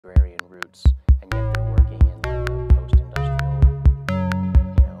boats, and yet they're working in like a post-industrial,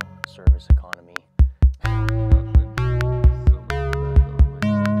 service economy.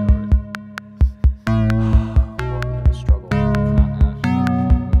 Welcome to the struggle.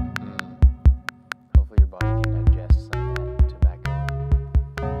 Hopefully your body can digest some of that tobacco.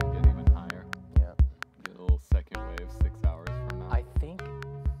 Get even higher. Yeah. Get a little second wave 6 hours from now. I think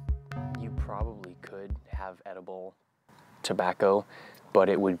you probably could have edible tobacco, but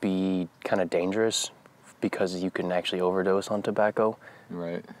it would be kind of dangerous because you can actually overdose on tobacco.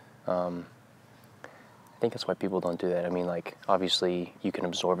 Right. I think that's why people don't do that. I mean, like, obviously you can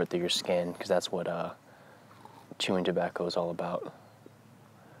absorb it through your skin because that's what chewing tobacco is all about.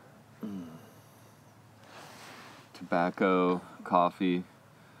 Tobacco, coffee,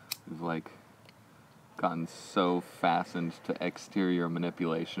 is like gotten so fastened to exterior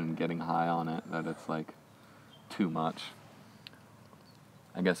manipulation, getting high on it, that it's like too much.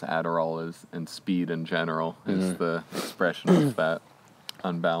 I guess Adderall is, and speed in general, is the expression of that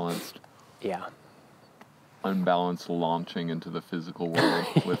unbalanced launching into the physical world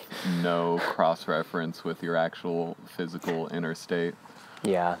with no cross-reference with your actual physical inner state.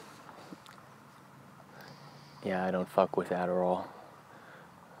 Yeah. Yeah, I don't fuck with Adderall.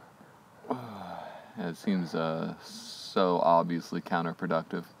 It seems so obviously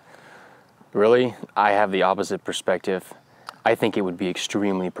counterproductive. Really? I have the opposite perspective. I think it would be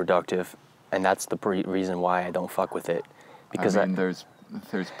extremely productive, and that's the reason why I don't fuck with it. Because I mean, there's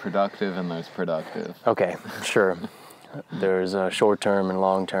productive and there's productive. Okay, sure. There's short-term and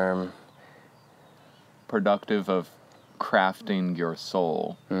long-term. Productive of crafting your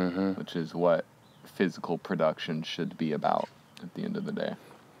soul, which is what physical production should be about at the end of the day.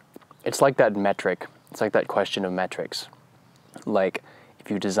 It's like that metric. It's like that question of metrics. Like, if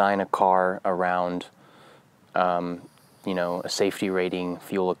you design a car around, a safety rating,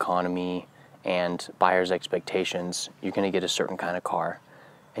 fuel economy, and buyer's expectations, you're going to get a certain kind of car.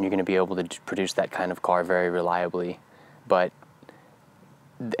 And you're going to be able to produce that kind of car very reliably. But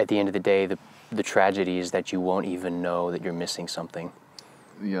at the end of the day, the tragedy is that you won't even know that you're missing something.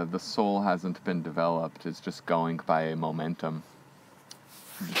 Yeah, the soul hasn't been developed. It's just going by a momentum,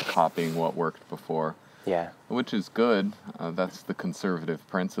 just copying what worked before. Yeah. Which is good. That's the conservative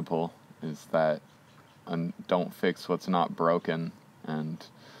principle, is that don't fix what's not broken, and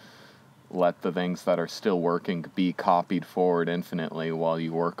let the things that are still working be copied forward infinitely while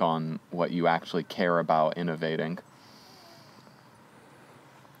you work on what you actually care about innovating.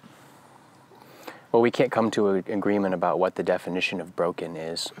 Well, we can't come to an agreement about what the definition of broken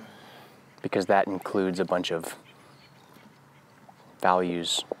is, because that includes a bunch of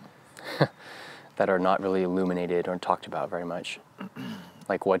values that are not really illuminated or talked about very much.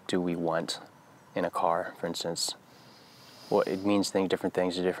 Like, what do we want in a car, for instance? Well, it means different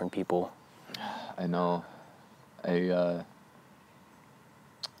things to different people. I know.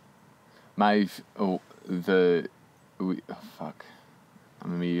 Fuck.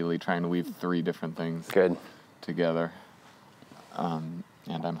 I'm immediately trying to weave 3 different things together. And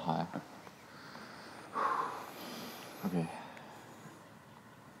I'm high.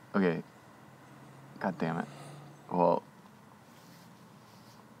 Okay. God damn it. Well,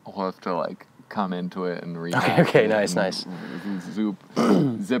 we'll have to, come into it and read it. Okay, nice.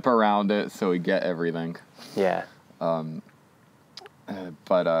 Zip around it so we get everything. Yeah. But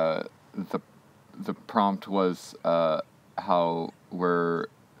the prompt was how we're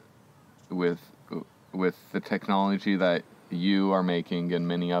with the technology that you are making and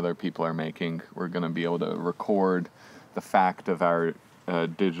many other people are making, we're going to be able to record the fact of our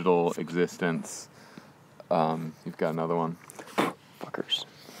digital existence. You've got another one. Fuckers.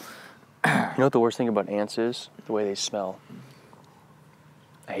 You know what the worst thing about ants is? The way they smell.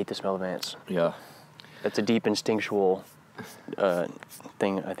 I hate the smell of ants. Yeah. That's a deep instinctual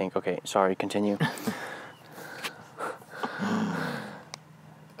thing, I think. Okay, sorry, continue.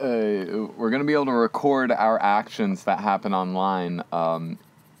 We're going to be able to record our actions that happen online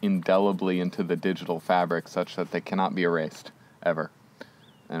indelibly into the digital fabric such that they cannot be erased, ever.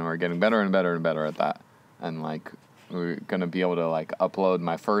 And we're getting better and better and better at that. And, we're going to be able to, upload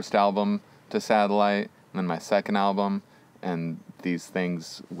my first album to satellite, and then my second album, and these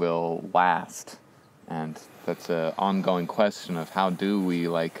things will last. And that's an ongoing question of how do we,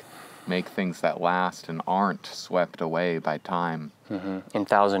 make things that last and aren't swept away by time. In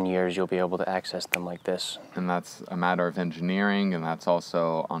 1,000 years, you'll be able to access them like this. And that's a matter of engineering, and that's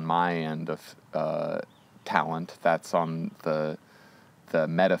also on my end of talent. That's on the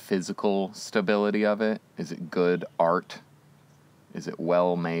metaphysical stability of it. Is it good art? Is it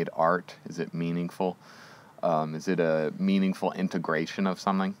well-made art? Is it meaningful? Is it a meaningful integration of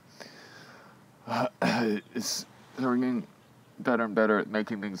something? They're getting better and better at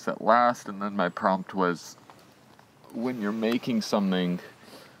making things that last. And then my prompt was, when you're making something,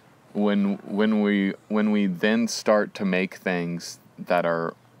 when we then start to make things that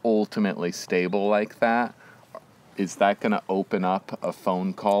are ultimately stable like that, is that going to open up a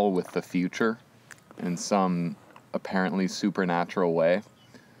phone call with the future in some apparently supernatural way?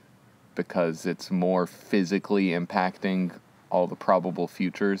 Because it's more physically impacting all the probable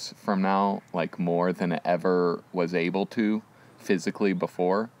futures from now, like more than it ever was able to physically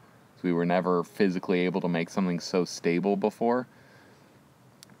before. We were never physically able to make something so stable before.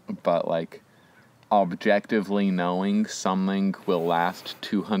 But like objectively knowing something will last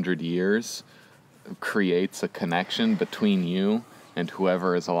 200 years creates a connection between you and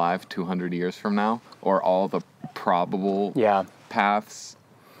whoever is alive 200 years from now, or all the probable paths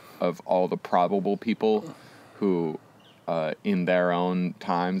of all the probable people who in their own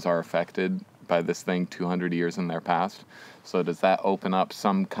times are affected by this thing 200 years in their past. So does that open up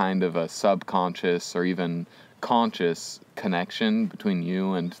some kind of a subconscious or even conscious connection between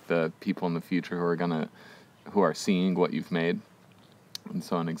you and the people in the future who are seeing what you've made? And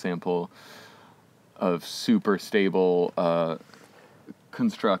so an example of super stable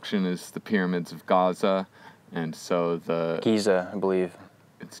construction is the pyramids of Gaza. And so Giza, I believe.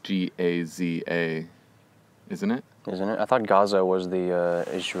 It's Gaza, isn't it? Isn't it? I thought Gaza was the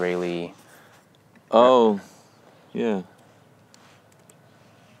Israeli... Oh, yeah.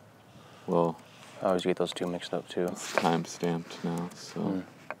 Well... I always get those two mixed up, too. It's time-stamped now, so...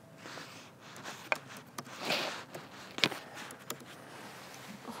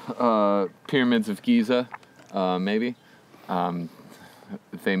 Pyramids of Giza, maybe.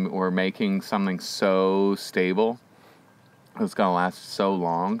 They were making something so stable. It was gonna last so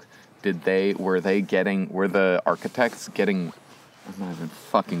long. Were the architects getting... I'm not even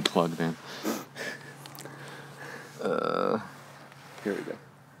fucking plugged in. Here we go.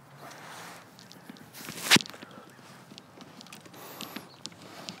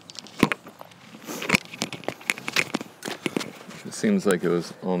 It seems like it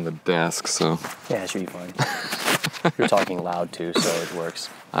was on the desk, so... Yeah, it should be fine. You're talking loud, too, so it works.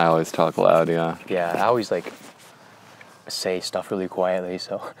 I always talk loud, yeah. Yeah, I always, say stuff really quietly,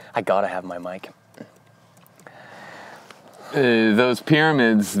 so I gotta have my mic. Those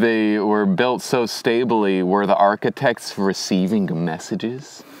pyramids, they were built so stably. Were the architects receiving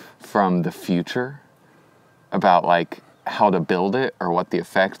messages from the future about, how to build it or what the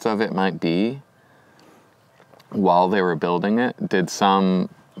effects of it might be while they were building it? Did some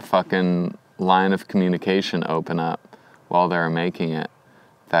fucking line of communication open up while they were making it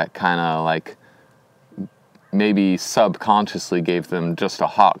that kind of, maybe subconsciously gave them just a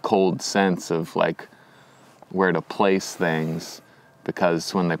hot, cold sense of, where to place things,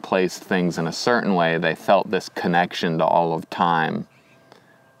 because when they placed things in a certain way, they felt this connection to all of time.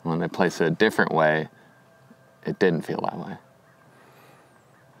 When they placed it a different way, it didn't feel that way.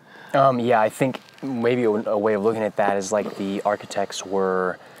 Yeah, I think maybe a way of looking at that is the architects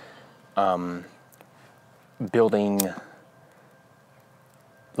were building,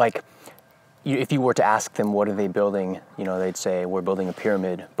 if you were to ask them what are they building, they'd say we're building a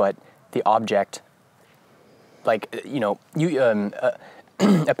pyramid, but the object, a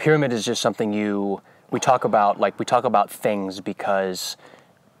pyramid is just something we talk about things because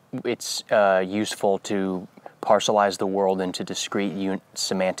it's useful to parcelize the world into discrete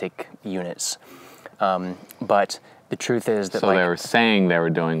semantic units. But the truth is that... So they were saying they were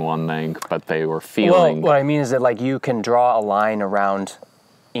doing one thing, but they were feeling... Well, what I mean is that you can draw a line around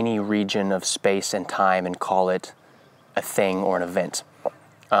any region of space and time and call it a thing or an event.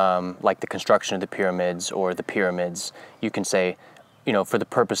 Like the construction of the pyramids or the pyramids, you can say, for the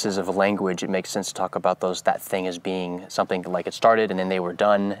purposes of language, it makes sense to talk about that thing as being something like it started and then they were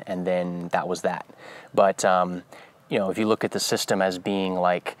done and then that was that. But, if you look at the system as being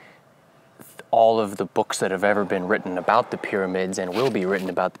all of the books that have ever been written about the pyramids and will be written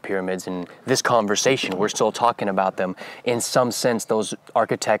about the pyramids in this conversation, we're still talking about them. In some sense, those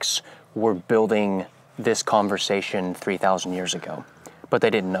architects were building this conversation 3,000 years ago. But they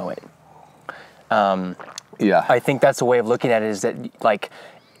didn't know it. Yeah. I think that's a way of looking at it, is that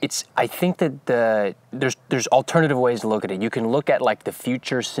I think that there's alternative ways to look at it. You can look at the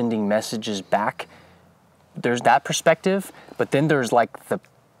future sending messages back. There's that perspective, but then there's the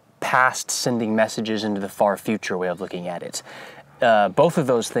past sending messages into the far future way of looking at it. Both of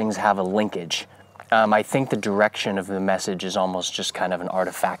those things have a linkage. I think the direction of the message is almost just kind of an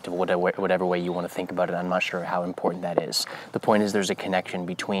artifact of whatever way you want to think about it. I'm not sure how important that is. The point is there's a connection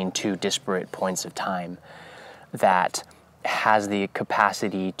between two disparate points of time that has the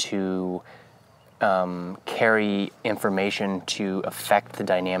capacity to carry information to affect the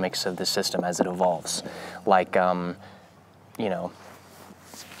dynamics of the system as it evolves. Like, I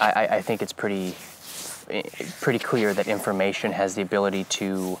think it's pretty clear that information has the ability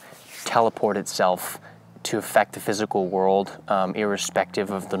to teleport itself to affect the physical world,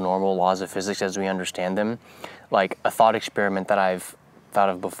 irrespective of the normal laws of physics as we understand them. Like, a thought experiment that I've thought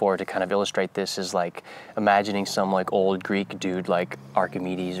of before to kind of illustrate this is like imagining some like old Greek dude like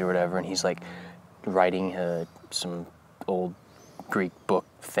Archimedes or whatever, and he's like writing some old Greek book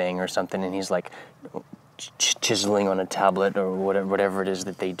thing or something, and he's like chiseling on a tablet or whatever it is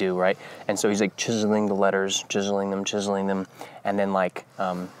that they do, right? And so he's like chiseling the letters, chiseling them, and then like,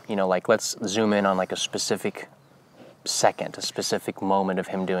 like let's zoom in on like a specific second, a specific moment of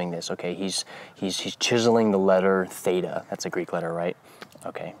him doing this. Okay, he's chiseling the letter theta. That's a Greek letter, right?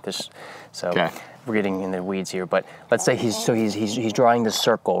 Okay, okay. We're getting in the weeds here, but let's say he's drawing the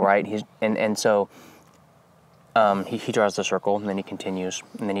circle, right? He draws the circle, and then he continues,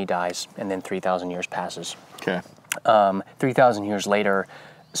 and then he dies, and then 3,000 years passes. Okay. 3,000 years later,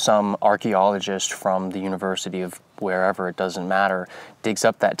 some archaeologist from the university of wherever, it doesn't matter, digs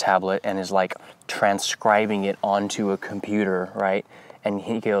up that tablet and is like transcribing it onto a computer, right? And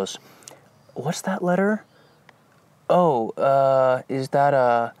he goes, "What's that letter? Oh, is that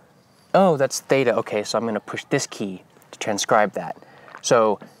oh, that's theta. Okay, so I'm going to push this key to transcribe that."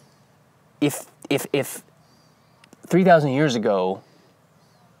 So if 3,000 years ago,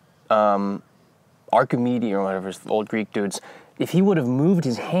 Archimedes or whatever, old Greek dudes, if he would have moved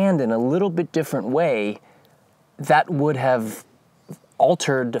his hand in a little bit different way, that would have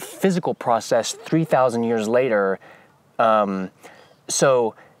altered the physical process 3,000 years later.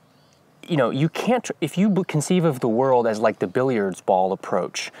 So, you can't, if you conceive of the world as like the billiards ball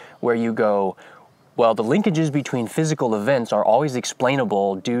approach, where you go, well, the linkages between physical events are always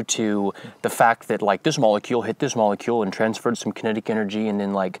explainable due to the fact that like this molecule hit this molecule and transferred some kinetic energy, and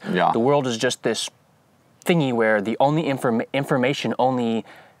then like the world is just this thingy where the only information only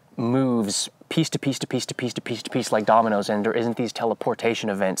moves piece to piece to piece to piece to piece to piece like dominoes, and there isn't these teleportation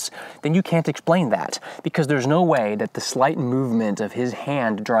events, then you can't explain that, because there's no way that the slight movement of his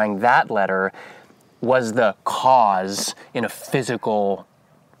hand drawing that letter was the cause in a physical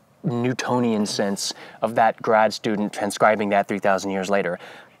Newtonian sense of that grad student transcribing that 3,000 years later.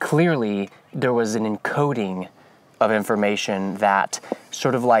 Clearly, there was an encoding of information that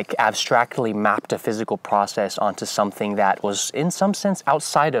sort of like abstractly mapped a physical process onto something that was in some sense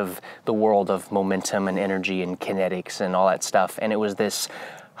outside of the world of momentum and energy and kinetics and all that stuff. And it was this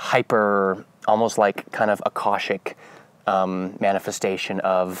hyper, almost like kind of akashic manifestation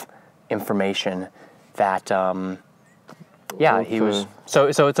of information that he was.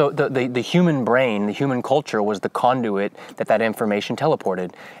 So the human brain, the human culture was the conduit that information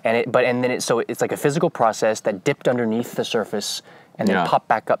teleported, and then it's like a physical process that dipped underneath the surface and then popped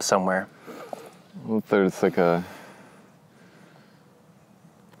back up somewhere. Well, there's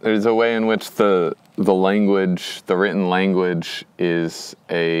a way in which the language, the written language, is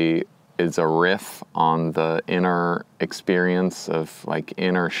a riff on the inner experience of like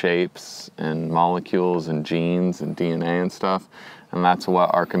inner shapes and molecules and genes and DNA and stuff. And that's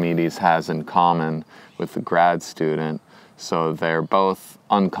what Archimedes has in common with the grad student. So they're both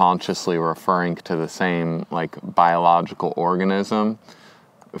unconsciously referring to the same like biological organism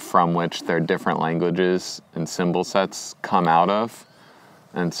from which their different languages and symbol sets come out of.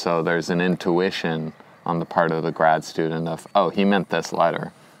 And so there's an intuition on the part of the grad student of, oh, he meant this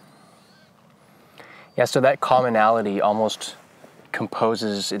letter. Yeah, so that commonality almost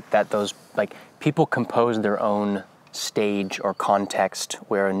composes it, that those, like, people compose their own stage or context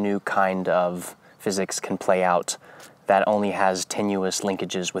where a new kind of physics can play out that only has tenuous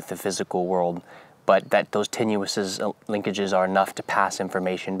linkages with the physical world, but that those tenuous linkages are enough to pass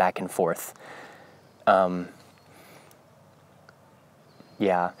information back and forth.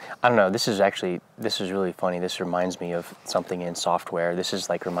 Yeah, I don't know, this is really funny. This reminds me of something in software.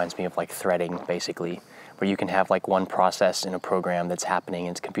 Reminds me of like threading, basically, where you can have like one process in a program that's happening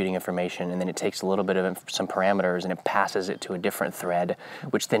and it's computing information, and then it takes a little bit of some parameters and it passes it to a different thread,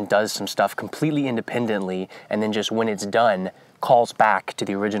 which then does some stuff completely independently, and then just when it's done, calls back to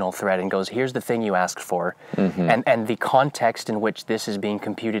the original thread and goes, here's the thing you asked for. Mm-hmm. And the context in which this is being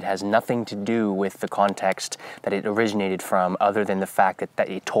computed has nothing to do with the context that it originated from, other than the fact that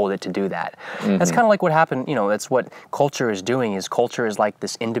it told it to do that. Mm-hmm. That's kind of like what happened, that's what culture is doing, is culture is like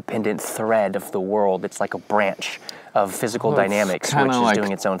this independent thread of the world. It's like a branch of physical dynamics, which is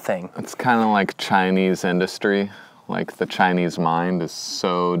doing its own thing. It's kind of like Chinese industry. Like the Chinese mind is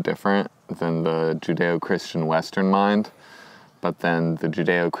so different than the Judeo-Christian Western mind, but then the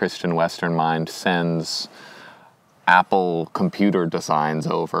Judeo-Christian Western mind sends Apple computer designs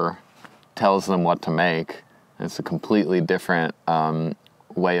over, tells them what to make. It's a completely different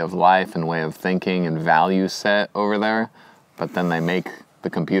way of life and way of thinking and value set over there, but then they make the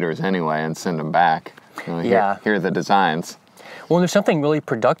computers anyway and send them back. You know, here are the designs. Well, there's something really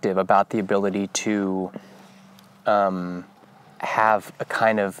productive about the ability to have a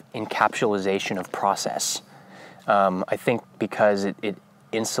kind of encapsulation of process. I think because it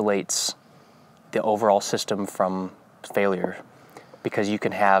insulates the overall system from failure, because you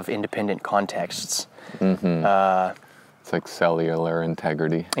can have independent contexts. Mm-hmm. It's like cellular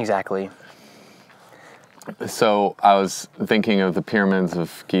integrity. Exactly. So I was thinking of the pyramids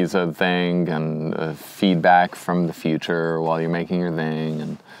of Giza thing and feedback from the future while you're making your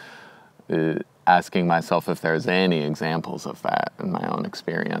thing, and asking myself if there's any examples of that in my own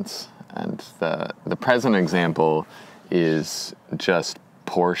experience. And the present example is just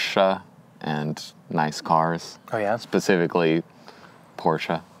Porsche and nice cars. Oh, yeah? Specifically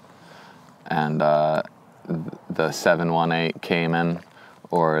Porsche and the 718 Cayman,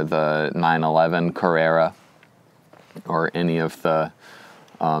 or the 911 Carrera, or any of the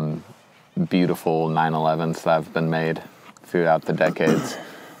beautiful 911s that have been made throughout the decades.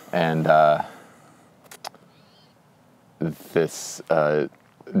 And this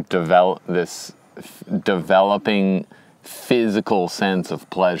developing physical sense of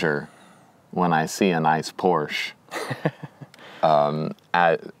pleasure when I see a nice Porsche,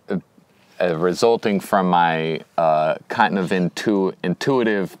 resulting from my kind of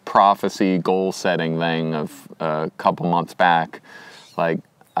intuitive prophecy goal setting thing of a couple months back. Like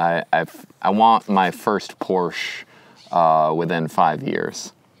I want my first Porsche within 5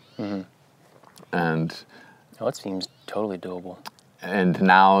 years. Mm-hmm. And it seems totally doable. And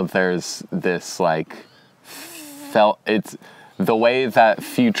now there's this it's the way that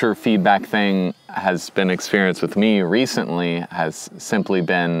future feedback thing has been experienced with me recently has simply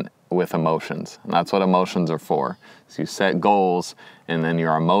been with emotions. And that's what emotions are for. So you set goals, and then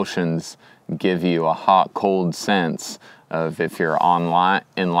your emotions give you a hot, cold sense of if you're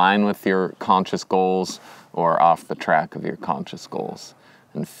in line with your conscious goals or off the track of your conscious goals.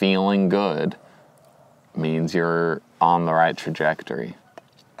 And feeling good means you're on the right trajectory.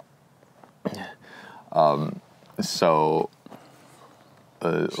 The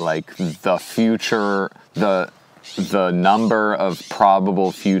future, the number of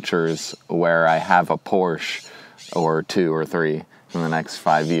probable futures where I have a Porsche or 2 or 3 in the next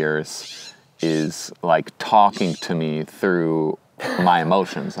 5 years is like talking to me through my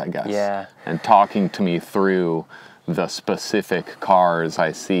emotions, I guess. Yeah. And talking to me through the specific cars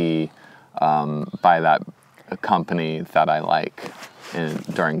I see by that company that I like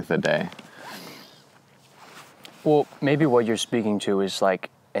during the day. Well, maybe what you're speaking to is like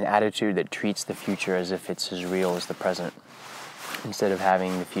an attitude that treats the future as if it's as real as the present, instead of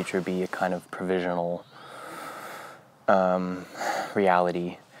having the future be a kind of provisional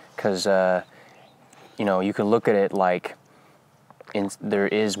reality. Because, you can look at it like there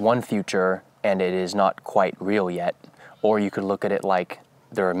is one future and it is not quite real yet. Or you could look at it like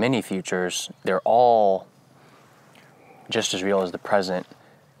there are many futures, they're all just as real as the present,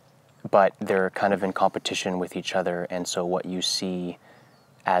 but they're kind of in competition with each other, and so what you see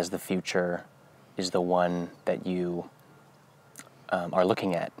as the future is the one that you are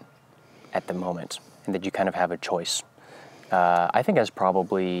looking at the moment, and that you kind of have a choice. I think that's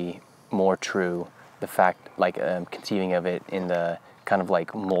probably more true, the fact, conceiving of it in the kind of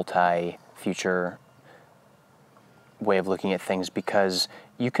like multi-future way of looking at things, because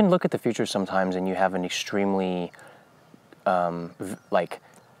you can look at the future sometimes and you have an extremely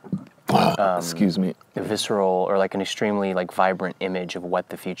excuse me, visceral or like an extremely vibrant image of what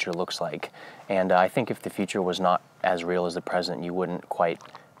the future looks like. And I think if the future was not as real as the present, you wouldn't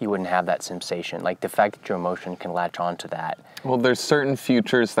have that sensation. Like the fact that your emotion can latch on to that. Well, there's certain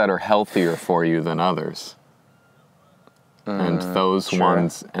futures that are healthier for you than others. And those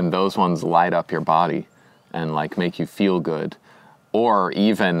ones light up your body and make you feel good, or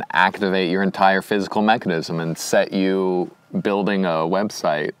even activate your entire physical mechanism and set you building a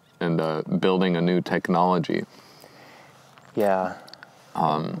website and building a new technology. Yeah.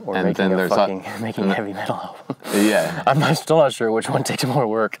 Or and making then there's making a heavy metal album. Yeah. I'm still not sure which one takes more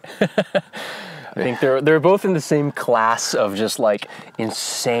work. I think they're both in the same class of just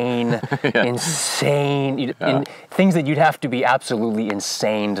insane, things that you'd have to be absolutely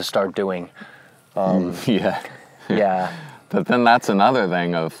insane to start doing. Yeah. Yeah. But then that's another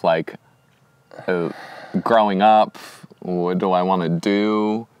thing of growing up, what do I want to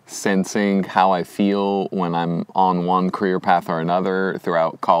do? sensing how I feel when I'm on one career path or another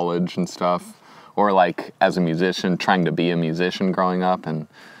throughout college and stuff, or like as a musician, trying to be a musician growing up, and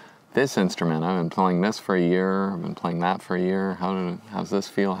this instrument, I've been playing this for a year, I've been playing that for a year, how's this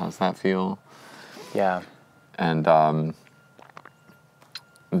feel, how's that feel? Yeah. And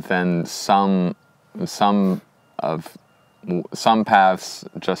then some paths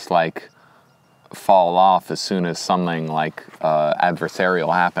just like fall off as soon as something like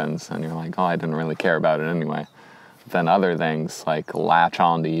adversarial happens, and you're like, oh, I didn't really care about it anyway. Then other things like latch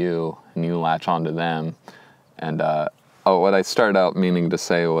onto you, and you latch onto them. And what I started out meaning to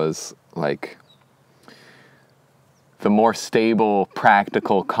say was like the more stable,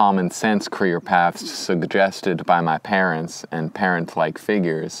 practical, common sense career paths suggested by my parents and parent-like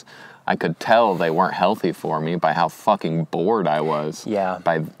figures, I could tell they weren't healthy for me by how fucking bored I was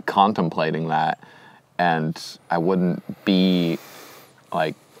by contemplating that. And I wouldn't be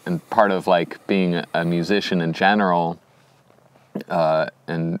like, and part of like being a musician in general,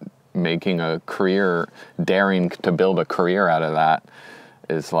 and making a career, daring to build a career out of that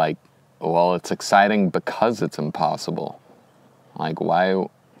is like, well, it's exciting because it's impossible. Like,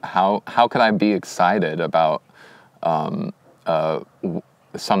 how could I be excited about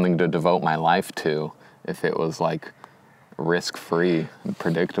something to devote my life to if it was like risk-free and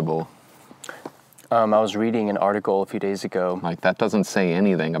predictable? I was reading an article a few days ago. Like, that doesn't say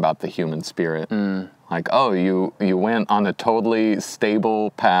anything about the human spirit. Like, oh, you went on a totally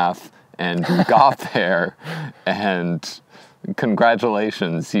stable path and got there, and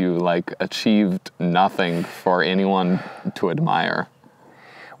congratulations, you like achieved nothing for anyone to admire.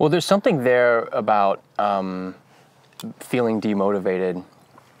 Well, there's something there about feeling demotivated,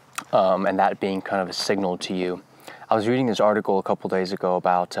 and that being kind of a signal to you. I was reading this article a couple days ago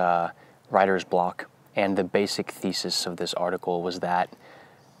about writer's block, and the basic thesis of this article was that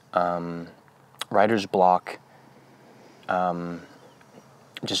writer's block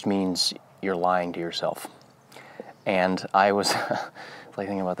just means you're lying to yourself. And I was like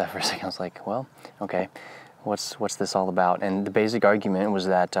thinking about that for a second. I was like, well, okay, what's this all about? And the basic argument was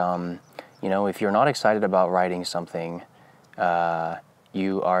that, if you're not excited about writing something,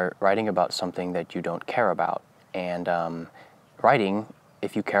 you are writing about something that you don't care about. And writing,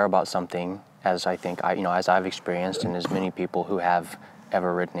 if you care about something, as I think, as I've experienced, and as many people who have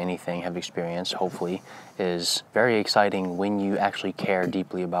ever written anything have experienced, hopefully, is very exciting when you actually care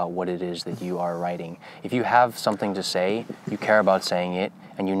deeply about what it is that you are writing. If you have something to say, you care about saying it,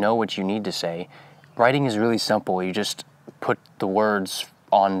 and you know what you need to say, writing is really simple. You just put the words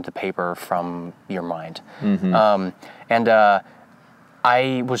on the paper from your mind.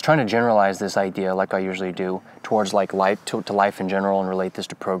 I was trying to generalize this idea, like I usually do, towards like life, to life in general, and relate this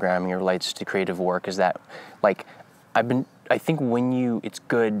to programming, or relates to creative work. Is that like I think it's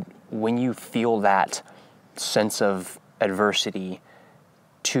good when you feel that sense of adversity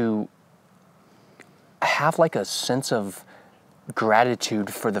to have like a sense of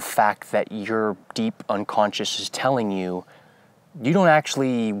gratitude for the fact that your deep unconscious is telling you don't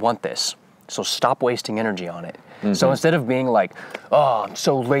actually want this. So stop wasting energy on it. So instead of being like, oh, I'm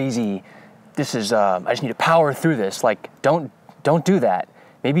so lazy, this is, I just need to power through this. Like, don't do that.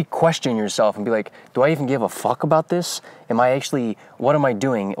 Maybe question yourself and be like, do I even give a fuck about this? What am I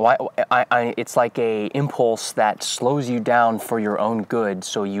doing? It's like a impulse that slows you down for your own good,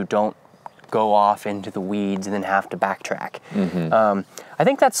 so you don't go off into the weeds and then have to backtrack. I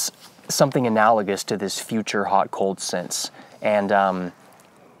think that's something analogous to this future hot-cold sense. And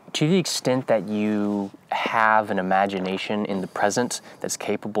to the extent that you have an imagination in the present that's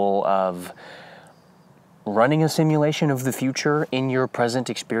capable of running a simulation of the future in your present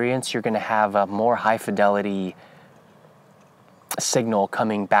experience, you're going to have a more high-fidelity signal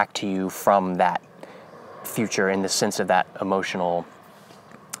coming back to you from that future, in the sense of that emotional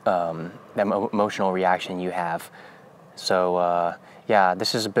reaction you have. So,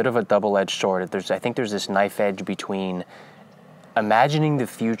 this is a bit of a double-edged sword. I think there's this knife edge between imagining the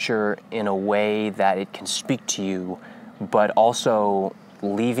future in a way that it can speak to you, but also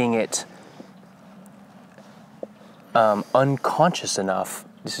leaving it unconscious enough.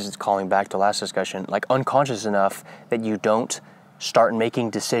 This is calling back to last discussion, like unconscious enough that you don't start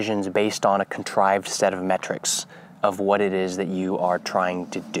making decisions based on a contrived set of metrics of what it is that you are trying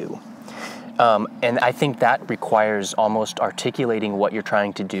to do. And I think that requires almost articulating what you're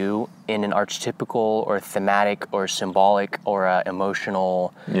trying to do in an archetypical or thematic or symbolic or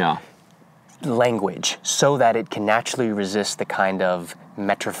emotional language, so that it can naturally resist the kind of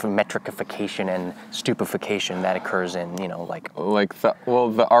metricification and stupefaction that occurs in,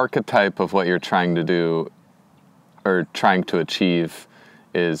 the archetype of what you're trying to do or trying to achieve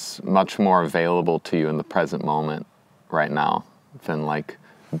is much more available to you in the present moment right now than like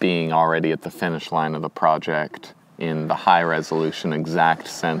being already at the finish line of the project in the high resolution exact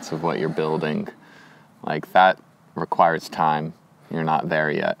sense of what you're building. Like that requires time. You're not there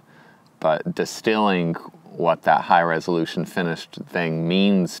yet. But distilling what that high resolution finished thing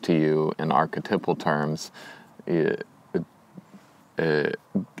means to you in archetypal terms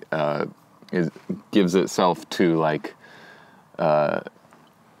gives itself to like a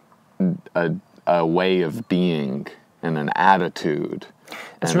way of being and an attitude.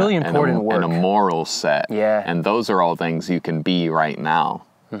 It's really important work. And a moral set. Yeah. And those are all things you can be right now.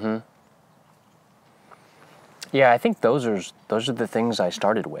 Mm-hmm. Yeah, I think those are the things I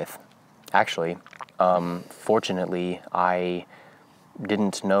started with, actually. Fortunately, I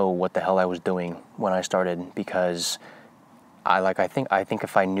didn't know what the hell I was doing when I started, because I think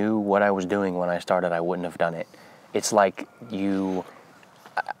if I knew what I was doing when I started, I wouldn't have done it. It's like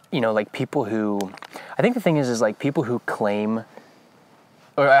like people who, I think the thing is like people who claim,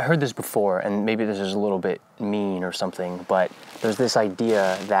 or I heard this before, and maybe this is a little bit mean or something, but there's this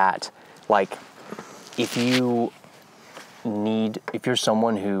idea that like if you need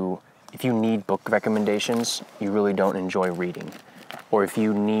book recommendations, you really don't enjoy reading. Or if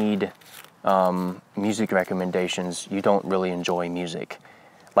you need music recommendations, you don't really enjoy music.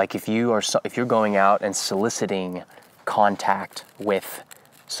 Like if you're going out and soliciting contact with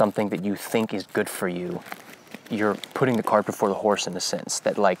something that you think is good for you, you're putting the cart before the horse in a sense.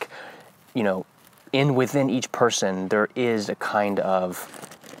 That like, within each person there is a kind of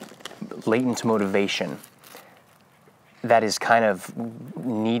latent motivation that is kind of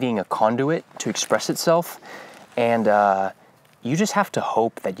needing a conduit to express itself, and you just have to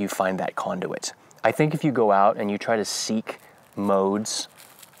hope that you find that conduit. I think if you go out and you try to seek modes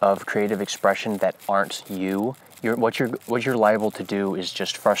of creative expression that aren't you, what you're liable to do is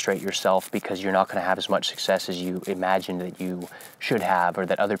just frustrate yourself, because you're not going to have as much success as you imagine that you should have, or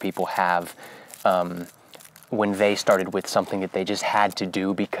that other people have when they started with something that they just had to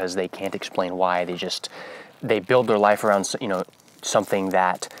do because they can't explain why. They build their life around something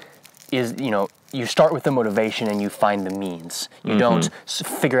that is, you start with the motivation and you find the means. You don't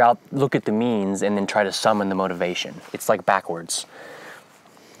look at the means and then try to summon the motivation. It's like backwards.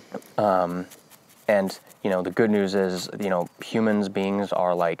 And the good news is, beings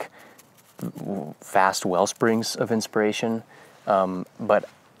are like vast wellsprings of inspiration. But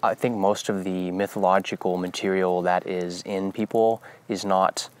I think most of the mythological material that is in people is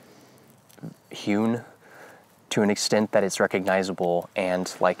not hewn to an extent that it's recognizable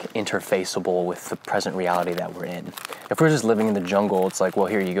and like interfaceable with the present reality that we're in. If we're just living in the jungle, it's like, well,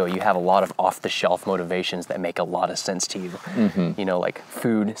 here you go. You have a lot of off-the-shelf motivations that make a lot of sense to you. Like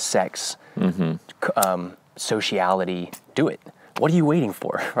food, sex, sociality. Do it. What are you waiting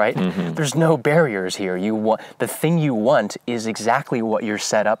for, right? There's no barriers here. The thing you want is exactly what you're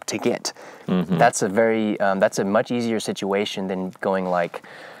set up to get. That's a much easier situation than going like,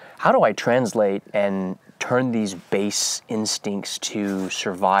 how do I translate and turn these base instincts to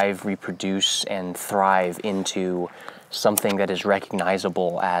survive, reproduce, and thrive into something that is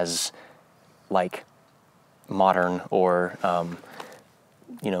recognizable as like modern or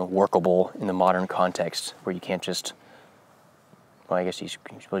workable in the modern context, where you can't just, well, I guess you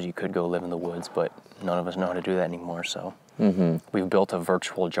suppose you could go live in the woods, but none of us know how to do that anymore. So we've built a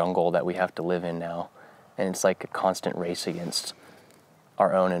virtual jungle that we have to live in now, and it's like a constant race against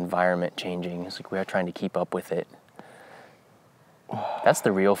our own environment changing. It's like we are trying to keep up with it. That's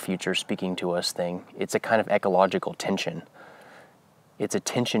the real future speaking to us thing. It's a kind of ecological tension. It's a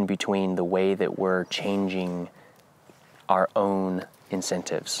tension between the way that we're changing our own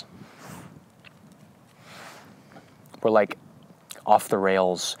incentives. We're like off the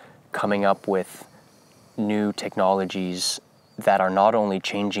rails, coming up with new technologies that are not only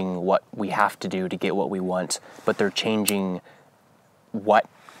changing what we have to do to get what we want, but they're changing what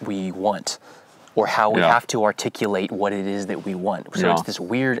we want, or how we have to articulate what it is that we want. So it's this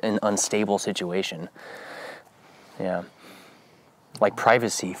weird and unstable situation. Yeah. Like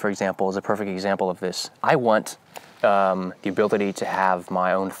privacy, for example, is a perfect example of this. I want the ability to have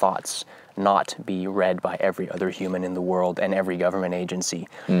my own thoughts not be read by every other human in the world and every government agency.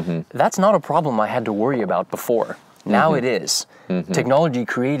 That's not a problem I had to worry about before. Now it is. Technology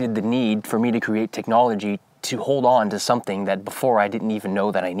created the need for me to create technology to hold on to something that before I didn't even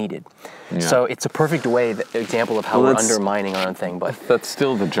know that I needed. So it's a perfect example of how we're undermining our own thing. But that's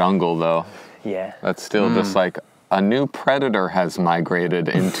still the jungle, though. Yeah. That's still just like a new predator has migrated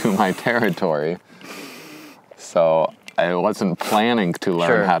into my territory. So I wasn't planning to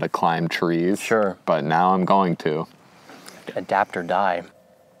learn how to climb trees. But now I'm going to. Adapt or die.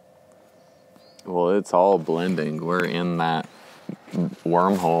 Well, it's all blending. We're in that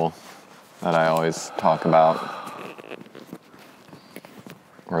wormhole that I always talk about.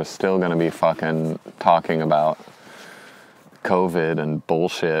 We're still going to be fucking talking about COVID and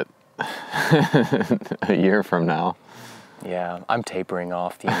bullshit a year from now. Yeah, I'm tapering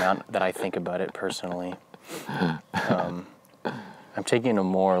off the amount that I think about it personally. I'm taking a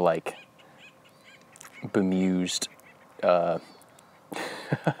more like bemused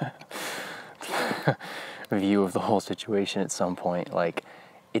view of the whole situation at some point. Like,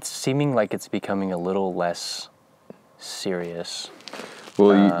 it's seeming like it's becoming a little less serious.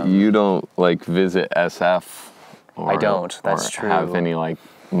 Well, you don't like visit SF. I don't. That's true. Have any like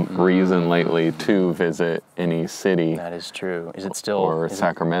reason lately to visit any city. That is true. Is it still or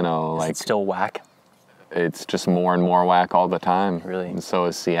Sacramento? Is it still whack? It's just more and more whack all the time. Really? And so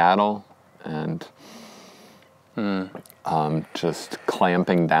is Seattle, and just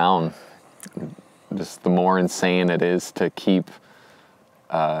clamping down. Just the more insane it is to keep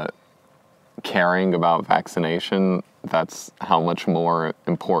caring about vaccination, that's how much more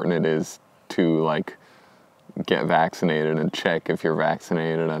important it is to like get vaccinated and check if you're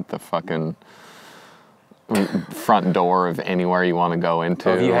vaccinated at the fucking front door of anywhere you want to go into.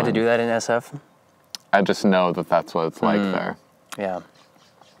 Oh, have you had to do that in SF? I just know that that's what it's like there. Yeah.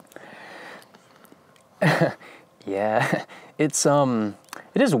 Yeah. It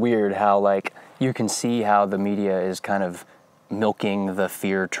is weird how like you can see how the media is kind of milking the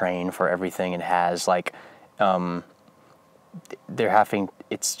fear train for everything it has. Like,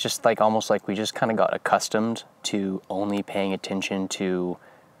 it's just like almost like we just kind of got accustomed to only paying attention to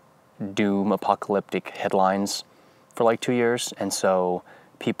doom apocalyptic headlines for like 2 years. And so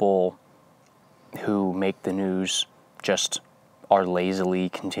people who make the news just are lazily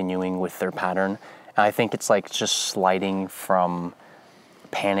continuing with their pattern. And I think it's like just sliding from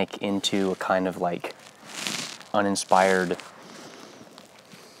panic into a kind of like uninspired,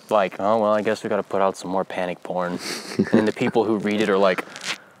 like, oh, well, I guess we got to put out some more panic porn. And the people who read it are like,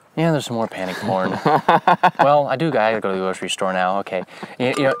 yeah, there's some more panic porn. Well, I gotta go to the grocery store now. Okay.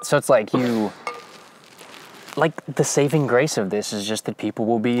 You know, so it's like like the saving grace of this is just that people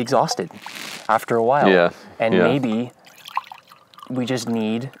will be exhausted after a while. Yeah. And maybe we just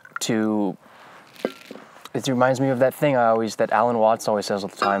need to, it reminds me of that thing that Alan Watts always says all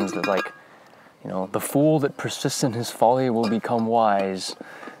the time, is that like, you know, the fool that persists in his folly will become wise.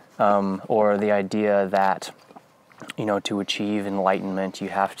 Or the idea that, you know, to achieve enlightenment, you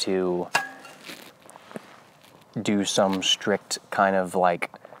have to do some strict kind of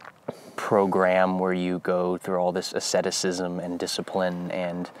like program where you go through all this asceticism and discipline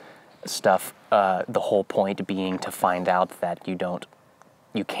and stuff. The whole point being to find out that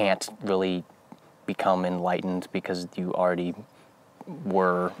you can't really become enlightened because you already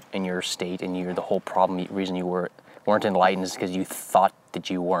were in your state, and the whole reason you weren't enlightened is because you thought that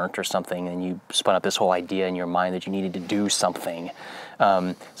you weren't or something, and you spun up this whole idea in your mind that you needed to do something.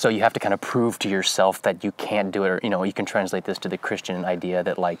 So you have to kind of prove to yourself that you can't do it, or, you know, you can translate this to the Christian idea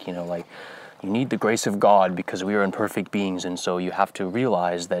that like, you know, like you need the grace of God because we are imperfect beings, and so you have to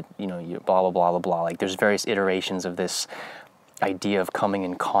realize that, you know, you blah, blah, blah, blah, blah. Like there's various iterations of this idea of coming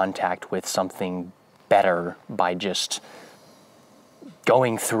in contact with something better by just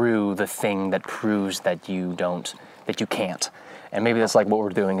going through the thing that proves that you can't. And maybe that's like what we're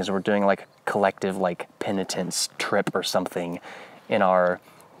doing, is we're doing like a collective like penitence trip or something in our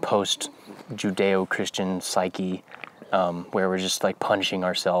post-Judeo-Christian psyche, where we're just like punishing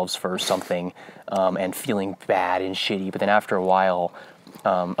ourselves for something and feeling bad and shitty. But then after a while,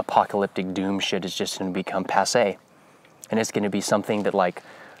 apocalyptic doom shit is just going to become passé. And it's going to be something that like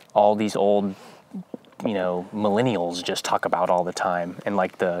all these old, you know, millennials just talk about all the time. And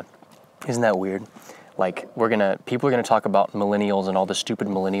like isn't that weird? Like people are gonna talk about millennials and all the stupid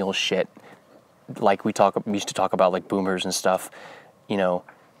millennial shit, like we used to talk about like boomers and stuff, you know,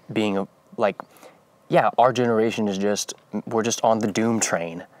 being our generation we're just on the doom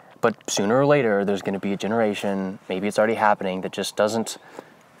train. But sooner or later, there's gonna be a generation, maybe it's already happening, that just doesn't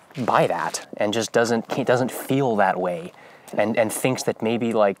buy that and just doesn't feel that way, and thinks that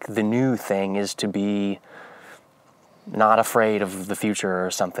maybe like the new thing is to be not afraid of the future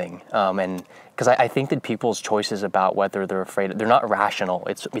or something. And because I think that people's choices about whether they're afraid, they're not rational.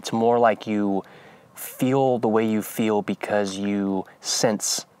 It's more like you feel the way you feel because you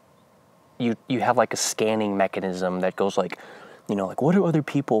sense, you have like a scanning mechanism that goes like, you know, like what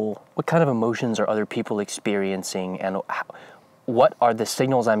kind of emotions are other people experiencing, and what are the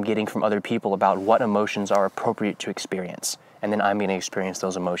signals I'm getting from other people about what emotions are appropriate to experience, and then I'm going to experience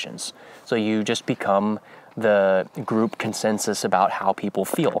those emotions. So you just become the group consensus about how people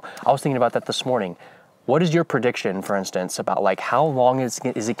feel. I was thinking about that this morning. What is your prediction, for instance, about like how long is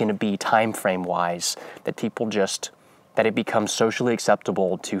it going to be time frame wise that that it becomes socially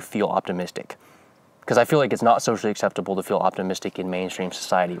acceptable to feel optimistic? Because I feel like it's not socially acceptable to feel optimistic in mainstream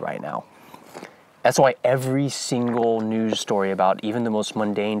society right now. That's why every single news story about even the most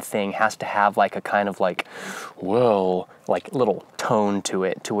mundane thing has to have like a kind of like, whoa, like little tone to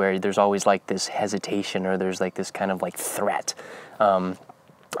it, to where there's always like this hesitation or there's like this kind of like threat. I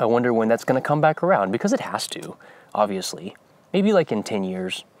wonder when that's going to come back around, because it has to, obviously. Maybe like in 10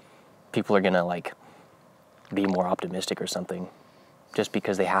 years, people are going to like be more optimistic or something, just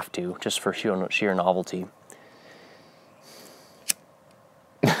because they have to, just for sheer novelty.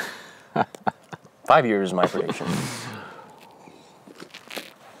 5 years is my prediction.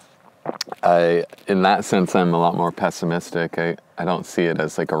 In that sense, I'm a lot more pessimistic. I don't see it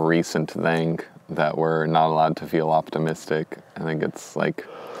as like a recent thing that we're not allowed to feel optimistic. I think it's like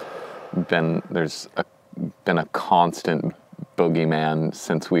there's been a constant boogeyman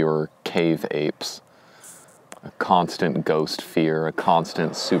since we were cave apes. A constant ghost fear, a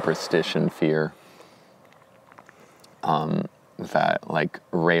constant superstition fear. That like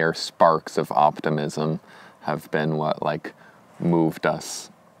rare sparks of optimism have been what like moved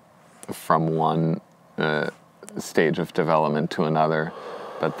us from one stage of development to another,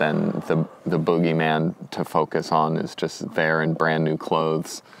 but then the boogeyman to focus on is just there in brand new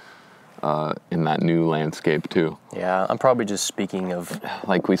clothes in that new landscape too. Yeah, I'm probably just speaking of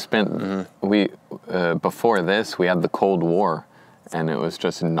like we spent before this we had the Cold War, and it was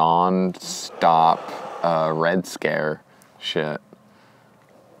just non-stop Red Scare shit,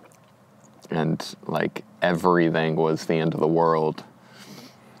 and like everything was the end of the world,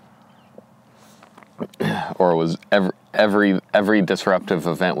 or was every disruptive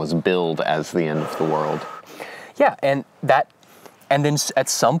event was billed as the end of the world. Yeah, and then at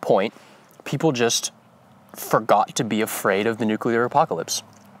some point people just forgot to be afraid of the nuclear apocalypse,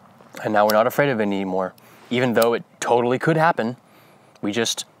 and now we're not afraid of it anymore, even though it totally could happen. We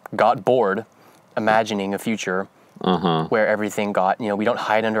just got bored imagining a future where everything we don't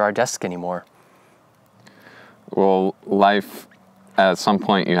hide under our desk anymore. Well, life, at some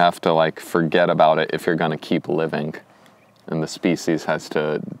point you have to like forget about it if you're going to keep living, and the species has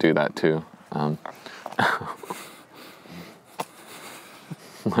to do that too.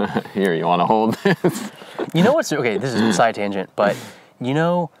 Here, you want to hold this? You know what's okay? This is a side tangent, but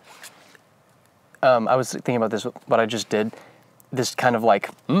I was thinking about this. What I just did, this kind of like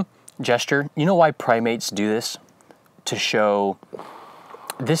gesture. You know why primates do this? To show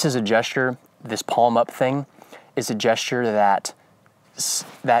this is a gesture. This palm up thing is a gesture that is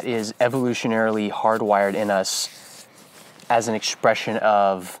evolutionarily hardwired in us as an expression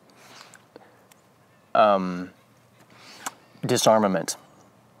of disarmament.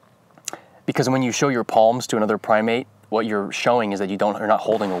 Because when you show your palms to another primate, what you're showing is that you're not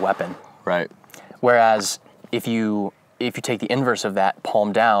holding a weapon. Right. Whereas if you take the inverse of that,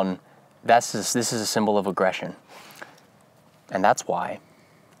 palm down, this is a symbol of aggression. And that's why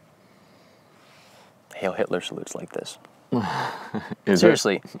Hail Hitler salutes like this.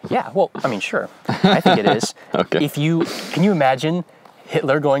 Seriously. It? Yeah, well, I mean, sure. I think it is. Okay. Can you imagine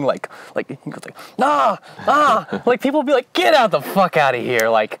Hitler going like he goes like, nah, like people would be like, get out the fuck out of here.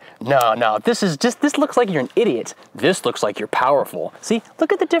 Like, no, this looks like you're an idiot. This looks like you're powerful. See,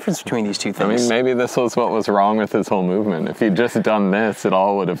 look at the difference between these two things. I mean, maybe this was what was wrong with his whole movement. If he'd just done this, it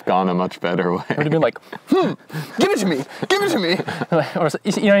all would have gone a much better way. It would have been like, give it to me. Or,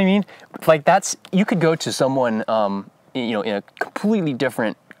 you know what I mean? Like you could go to someone, in a completely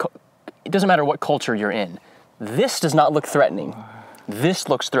different, it doesn't matter what culture you're in. This does not look threatening. This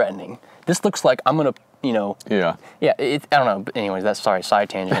looks threatening. This looks like I'm gonna, Yeah. Yeah, I don't know. But anyways, side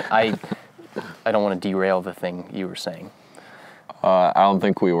tangent. I don't want to derail the thing you were saying. I don't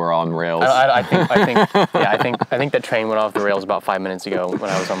think we were on rails. I think that train went off the rails about 5 minutes ago when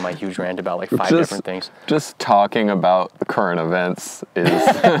I was on my huge rant about like five different things. Just talking about the current events is,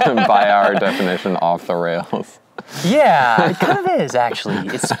 by our definition, off the rails. Yeah, it kind of is actually.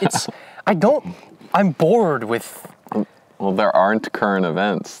 I'm bored with. Well, there aren't current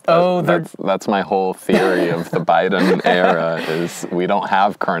events. That's my whole theory of the Biden era is we don't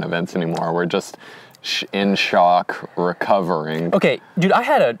have current events anymore. We're just in shock, recovering. Okay, dude, I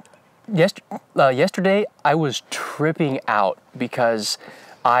had yesterday I was tripping out because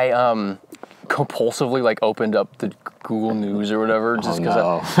I compulsively like opened up the Google News or whatever just because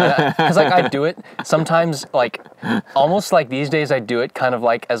no. I do it sometimes, like almost like these days I do it kind of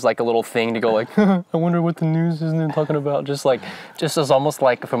like as like a little thing to go like I wonder what the news is talking about, just as almost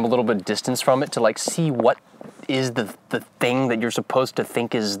like from a little bit of distance from it to like see what is the thing that you're supposed to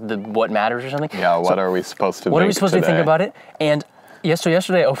think is what matters or something. Yeah, what are we supposed to What think are we supposed today? to think about it? And so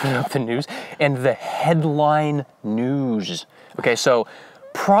yesterday I opened up the news and the headline news. Okay, so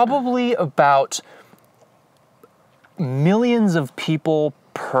probably about millions of people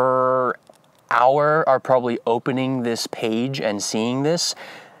per hour are probably opening this page and seeing this.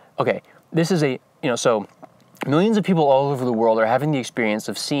 Okay, this is so millions of people all over the world are having the experience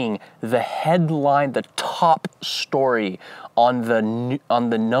of seeing the headline, the top story on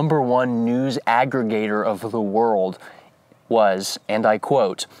the number one news aggregator of the world was, and I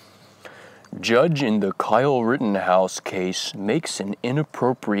quote, "Judge in the Kyle Rittenhouse case makes an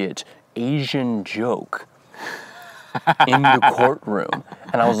inappropriate Asian joke in the courtroom."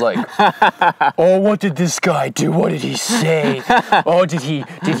 And I was like, oh, what did this guy do? What did he say? Oh, does he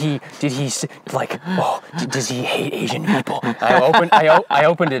hate Asian people? I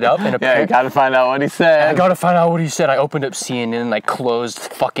opened it up and you gotta find out what he said. I gotta find out what he said. I opened up CNN and I closed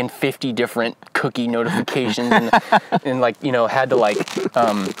fucking 50 different cookie notifications and had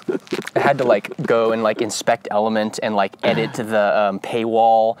to go and like inspect Element and like edit the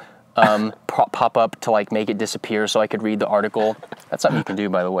paywall pop up to like make it disappear so I could read the article. That's something you can do,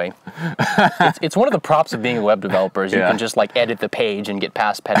 by the way. It's one of the props of being a web developer is you can just like edit the page and get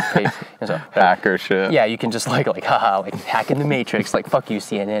past page. And so, hacker shit. Yeah, you can just like haha, like hacking the matrix, like fuck you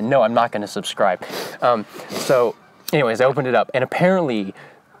CNN. No, I'm not going to subscribe. So anyways, I opened it up and apparently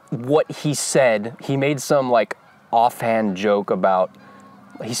what he said, he made some like offhand joke about,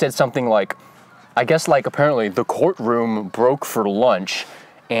 he said something like, I guess like apparently the courtroom broke for lunch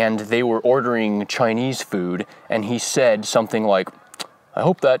and they were ordering Chinese food, and he said something like, I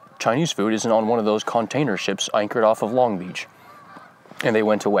hope that Chinese food isn't on one of those container ships anchored off of Long Beach. And they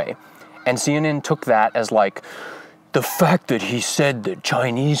went away. And CNN took that as like, the fact that he said that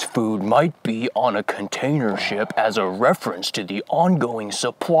Chinese food might be on a container ship as a reference to the ongoing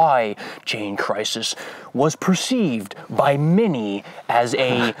supply chain crisis was perceived by many as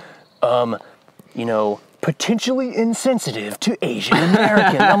a, potentially insensitive to Asian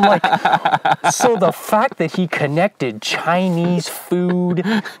Americans. I'm like, so the fact that he connected Chinese food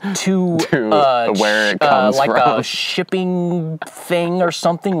to where it comes like from, a shipping thing or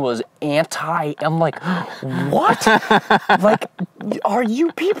something was I'm like, what? Like,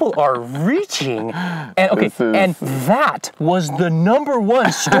 you people are reaching. And okay, and that was the number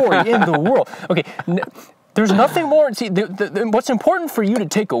one story in the world. Okay. There's nothing more. See, what's important for you to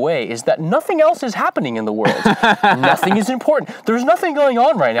take away is that nothing else is happening in the world. Nothing is important. There's nothing going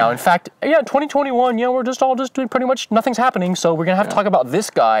on right now. In fact, 2021, we're just doing pretty much nothing's happening. So we're gonna have to talk about this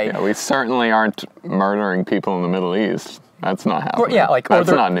guy. Yeah, we certainly aren't murdering people in the Middle East. That's not happening. That's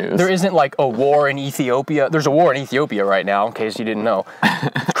not news. There isn't like a war in Ethiopia. There's a war in Ethiopia right now, in case you didn't know.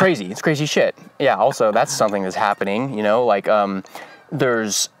 It's crazy. It's crazy shit. Yeah. Also, that's something that's happening.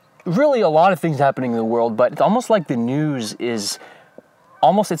 There's really a lot of things happening in the world, but it's almost like the news is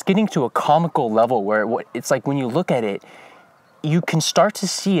it's getting to a comical level where it's like when you look at it, you can start to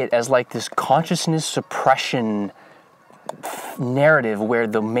see it as like this consciousness suppression narrative where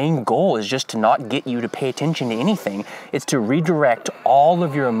the main goal is just to not get you to pay attention to anything. It's to redirect all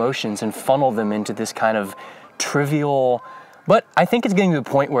of your emotions and funnel them into this kind of trivial, but I think it's getting to the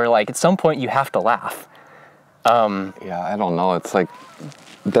point where like at some point you have to laugh. I don't know. It's like,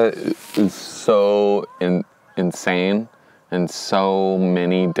 that is so insane and so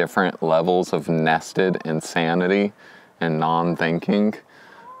many different levels of nested insanity and non-thinking.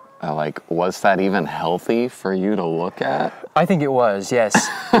 Was that even healthy for you to look at? I think it was, yes.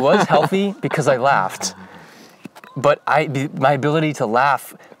 It was healthy because I laughed. But my ability to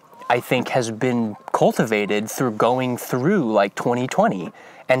laugh, I think, has been cultivated through going through like 2020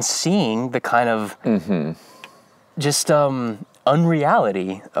 and seeing the kind of just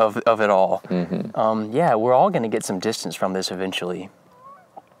unreality of it all. We're all going to get some distance from this eventually.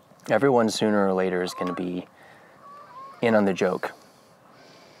 Everyone sooner or later is going to be in on the joke.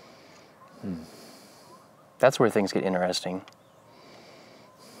 That's where things get interesting.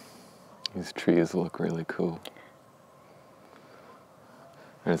 These trees look really cool.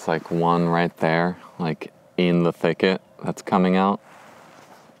 There's like one right there, like in the thicket that's coming out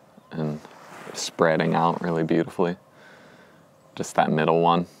and spreading out really beautifully. Just that middle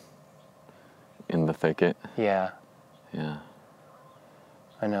one in the thicket. Yeah. Yeah.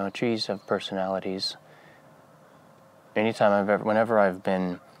 I know, trees have personalities. Whenever I've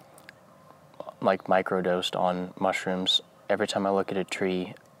been like microdosed on mushrooms, every time I look at a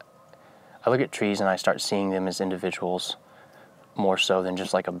tree, I look at trees and I start seeing them as individuals more so than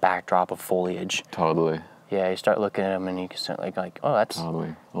just like a backdrop of foliage. Totally. Yeah, you start looking at them and you can start like, oh, that's...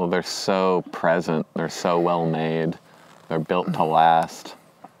 Totally. Well, they're so present. They're so well made. They're built to last.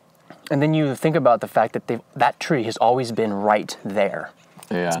 And then you think about the fact that that tree has always been right there.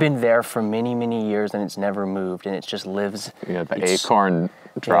 Yeah. It's been there for many, many years and it's never moved and it just lives. Yeah, the acorn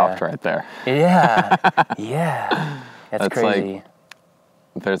dropped right there. Yeah, yeah. That's crazy.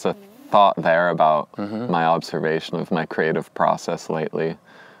 Like, there's a thought there about my observation of my creative process lately,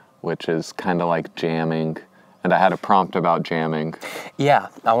 which is kind of like jamming. And I had a prompt about jamming. Yeah,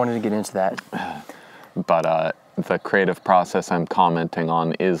 I wanted to get into that. But the creative process I'm commenting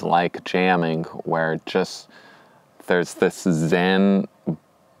on is like jamming, where just there's this zen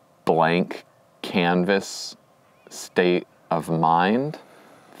blank canvas state of mind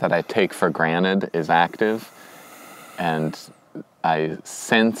that I take for granted is active, and I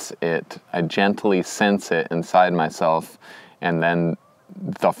sense it, I gently sense it inside myself, and then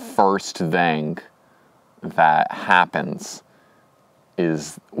the first thing that happens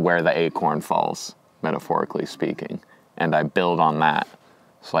is where the acorn falls, metaphorically speaking, and I build on that.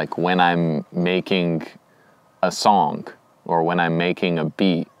 It's like when I'm making a song or when I'm making a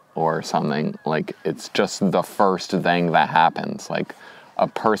beat or something, like it's just the first thing that happens. Like a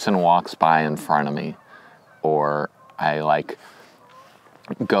person walks by in front of me, or I like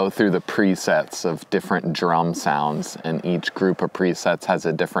go through the presets of different drum sounds, and each group of presets has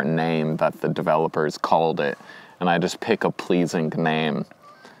a different name that the developers called it, and I just pick a pleasing name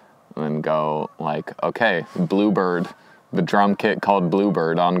and go like, okay, Bluebird, the drum kit called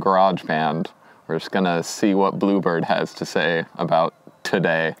Bluebird on GarageBand. We're just gonna see what Bluebird has to say about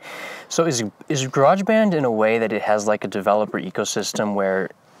today. So is GarageBand in a way that it has like a developer ecosystem where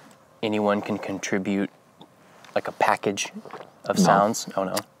anyone can contribute like a package of sounds? Oh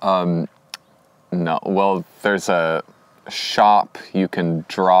no. No. Well, there's a shop you can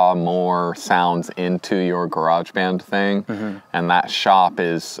draw more sounds into your GarageBand thing, and that shop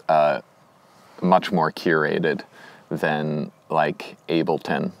is much more curated than like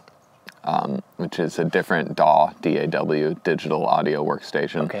Ableton, which is a different DAW, D-A-W, digital audio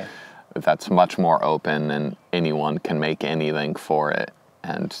workstation. Okay. That's much more open and anyone can make anything for it.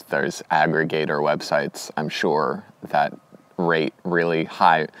 And there's aggregator websites, I'm sure, that rate really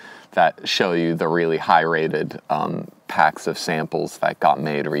high, that show you the really high-rated packs of samples that got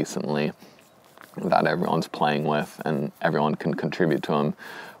made recently that everyone's playing with and everyone can contribute to them.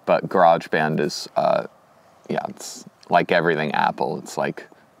 But GarageBand is, it's like everything Apple. It's like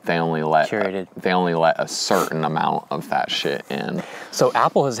they only let curated. They only let a certain amount of that shit in. So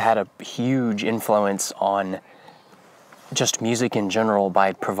Apple has had a huge influence on just music in general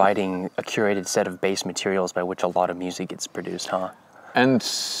by providing a curated set of base materials by which a lot of music gets produced, huh? And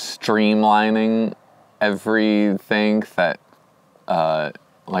streamlining everything that,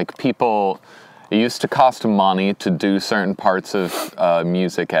 like people, it used to cost money to do certain parts of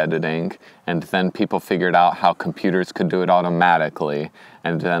music editing, and then people figured out how computers could do it automatically,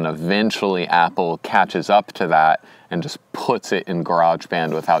 and then eventually Apple catches up to that and just puts it in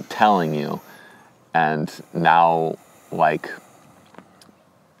GarageBand without telling you. And now, like,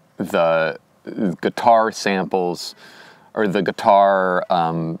 the guitar samples, or the guitar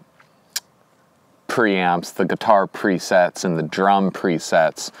preamps, the guitar presets, and the drum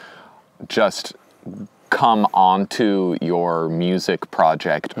presets just come onto your music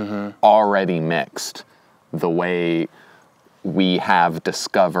project already mixed the way we have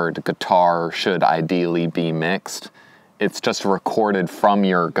discovered guitar should ideally be mixed. It's just recorded from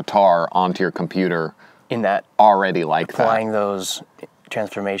your guitar onto your computer In that already like applying those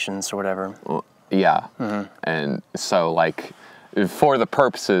transformations or whatever. Yeah. And so, like, for the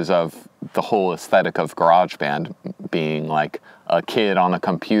purposes of the whole aesthetic of GarageBand being like a kid on a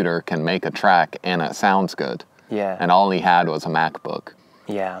computer can make a track and it sounds good. Yeah. And all he had was a MacBook.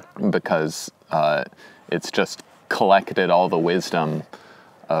 Yeah. Because it's just collected all the wisdom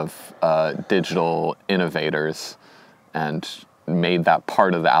of digital innovators and made that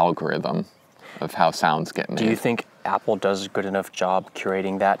part of the algorithm of how sounds get made. Do you think Apple does a good enough job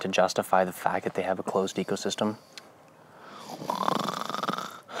curating that to justify the fact that they have a closed ecosystem?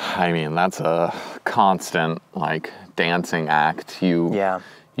 I mean, that's a constant, like, dancing act.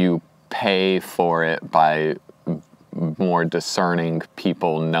 You pay for it by more discerning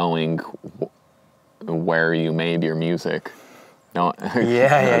people knowing where you made your music. No,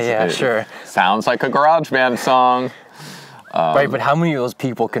 Yeah, sure. Sounds like a GarageBand song. Right, but how many of those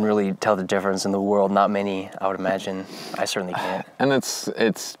people can really tell the difference in the world? Not many, I would imagine. I certainly can't. And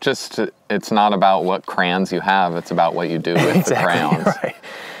it's not about what crayons you have, it's about what you do with Exactly, the crayons. Right.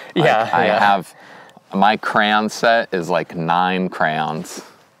 Yeah, I have, my crayon set is like 9 crayons.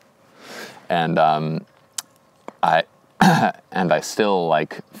 And I still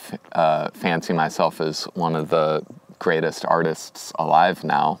like fancy myself as one of the greatest artists alive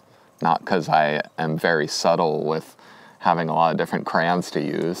now. Not because I am very subtle with having a lot of different crayons to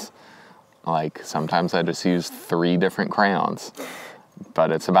use. Like, sometimes I just use 3 different crayons.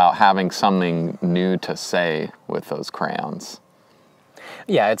 But it's about having something new to say with those crayons.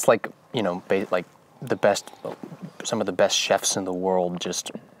 Yeah, it's like, you know, like some of the best chefs in the world just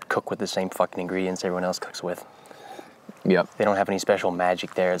cook with the same fucking ingredients everyone else cooks with. Yep. They don't have any special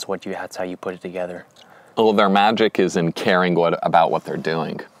magic there. That's how you put it together. Well, their magic is in caring about what they're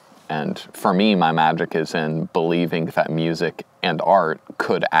doing. And for me, my magic is in believing that music and art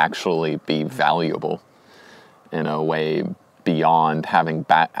could actually be valuable in a way beyond having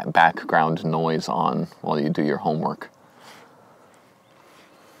background noise on while you do your homework.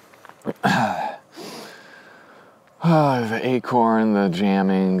 The acorn, the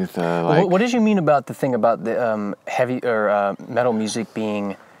jamming, the like... What did you mean about the thing about the heavy or metal music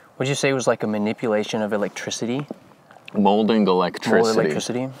being, what did you say it was like a manipulation of electricity? Molding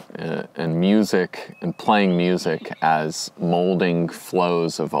electricity. Yeah. And music, and playing music as molding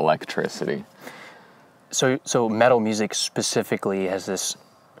flows of electricity. So metal music specifically has this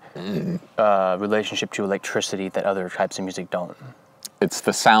relationship to electricity that other types of music don't. It's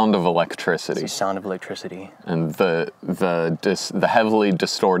the sound of electricity. It's the sound of electricity. And the heavily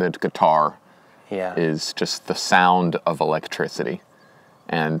distorted guitar is just the sound of electricity.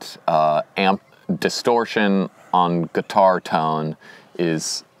 And distortion on guitar tone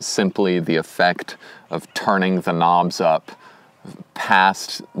is simply the effect of turning the knobs up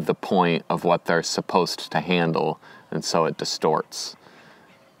past the point of what they're supposed to handle, and so it distorts.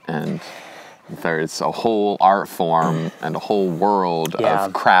 And there's a whole art form and a whole world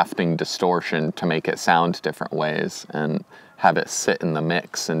of crafting distortion to make it sound different ways and have it sit in the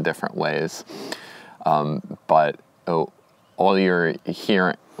mix in different ways. But what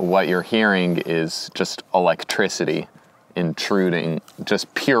you're hearing is just electricity intruding,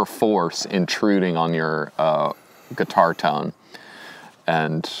 just pure force intruding on your guitar tone.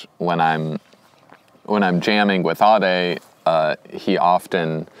 And when I'm jamming with Ade, he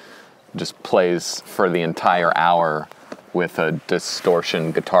often just plays for the entire hour with a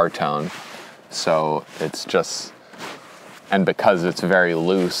distortion guitar tone. So it's just, and because it's very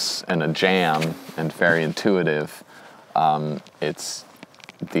loose and a jam and very intuitive, it's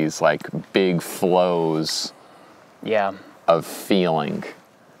these like big flows of feeling,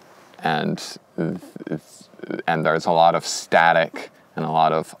 and there's a lot of static and a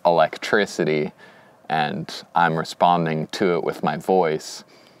lot of electricity, and I'm responding to it with my voice.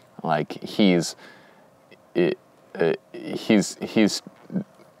 Like Ade's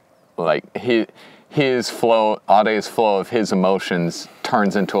flow of his emotions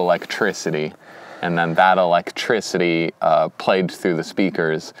turns into electricity, and then that electricity played through the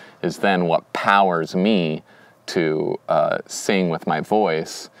speakers is then what powers me to sing with my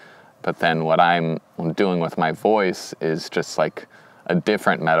voice. But then what I'm doing with my voice is just like a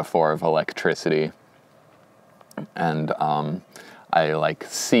different metaphor of electricity, and I like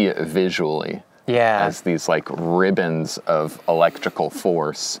see it visually as these like ribbons of electrical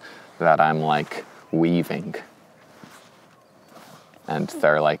force that I'm like weaving. And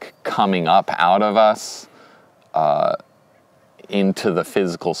they're like coming up out of us into the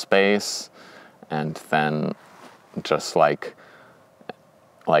physical space, and then just like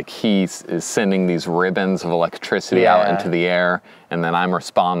he is sending these ribbons of electricity out into the air, and then I'm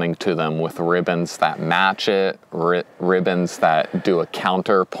responding to them with ribbons that match it, ribbons that do a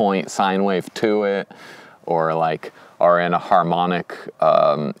counterpoint sine wave to it, or like are in a harmonic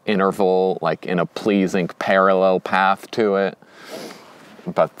interval, like in a pleasing parallel path to it.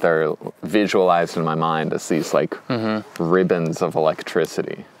 But they're visualized in my mind as these like ribbons of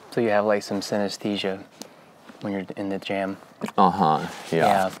electricity. So you have like some synesthesia when you're in the jam.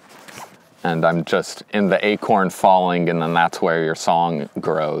 Yeah. And I'm just in the acorn falling, and then that's where your song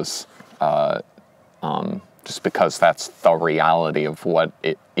grows. Just because that's the reality of what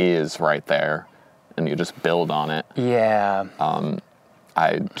it is right there, and you just build on it. Yeah.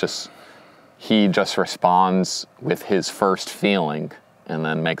 He just responds with his first feeling, and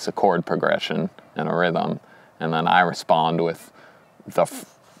then makes a chord progression and a rhythm, and then I respond with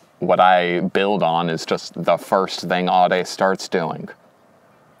what I build on is just the first thing Ade starts doing.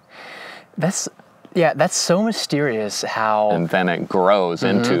 That's Yeah, that's so mysterious how... And then it grows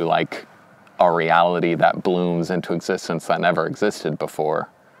into like a reality that blooms into existence that never existed before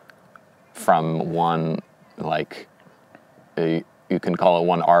from one, like, you can call it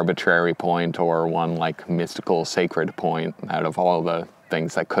one arbitrary point or one like mystical sacred point. Out of all the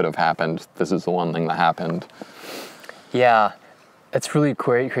things that could have happened, this is the one thing that happened. Yeah, it's really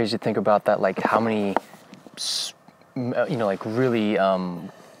crazy to think about that, like how many, like really,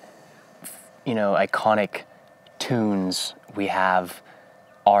 iconic tunes we have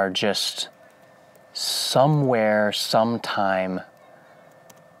are just somewhere, sometime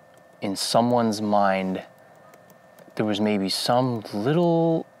in someone's mind, there was maybe some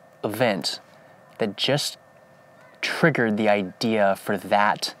little event that just triggered the idea for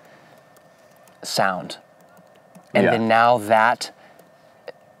that sound. And then now that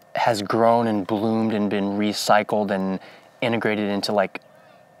has grown and bloomed and been recycled and integrated into like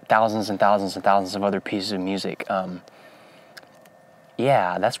thousands and thousands and thousands of other pieces of music.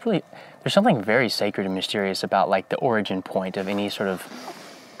 That's really, there's something very sacred and mysterious about like the origin point of any sort of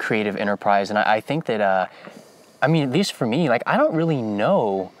creative enterprise. And I think that, at least for me, like I don't really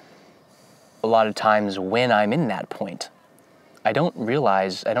know a lot of times when I'm in that point. I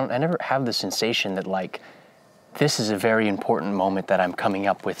never have the sensation that like, this is a very important moment that I'm coming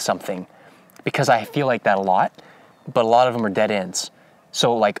up with something, because I feel like that a lot, but a lot of them are dead ends.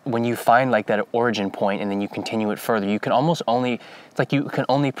 So like when you find like that origin point and then you continue it further, you can you can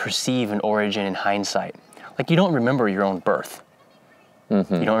only perceive an origin in hindsight. Like you don't remember your own birth.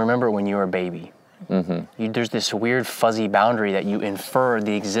 Mm-hmm. You don't remember when you were a baby. Mm-hmm. There's this weird fuzzy boundary that you infer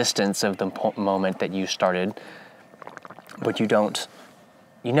the existence of the moment that you started, but you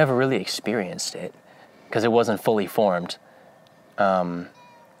never really experienced it, because it wasn't fully formed.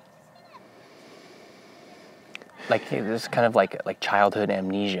 Like there's kind of like childhood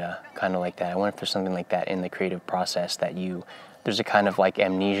amnesia, kind of like that. I wonder if there's something like that in the creative process there's a kind of like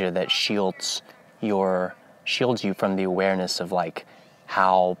amnesia that shields you from the awareness of like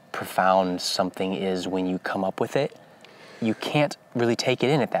how profound something is when you come up with it. You can't really take it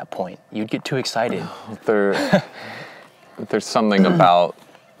in at that point. You'd get too excited. There's something about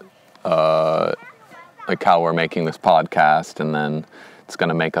like how we're making this podcast, and then it's going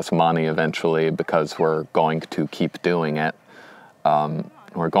to make us money eventually because we're going to keep doing it.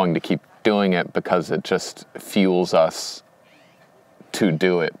 We're going to keep doing it because it just fuels us to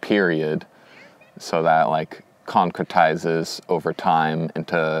do it, period. So that like concretizes over time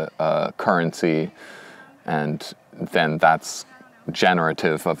into currency, and then that's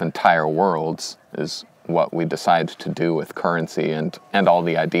generative of entire worlds, is what we decide to do with currency and all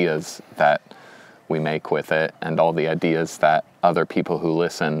the ideas that we make with it, and all the ideas that other people who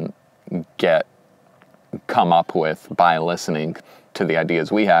listen come up with by listening to the ideas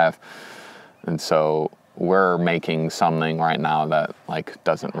we have. And so we're making something right now that like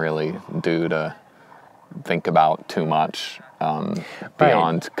doesn't really do to think about too much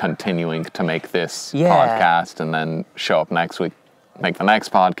beyond continuing to make this podcast and then show up next week, make the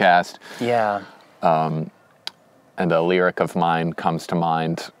next podcast. Yeah. And a lyric of mine comes to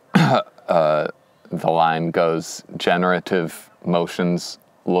mind. The line goes, "Generative motions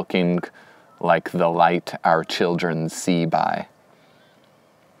looking like the light our children see by."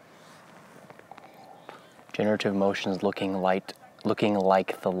 Generative motions looking like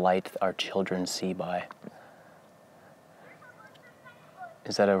the light our children see by.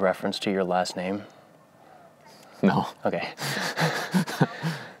 Is that a reference to your last name? No. Okay.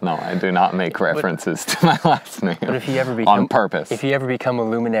 No, I do not make references to my last name. But if you ever become, on purpose. If you ever become a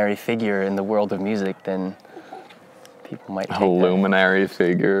luminary figure in the world of music, then people might take a luminary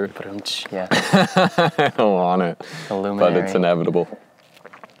figure. Yeah. I don't want it. A luminary. But it's inevitable.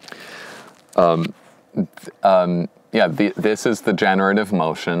 This is the generative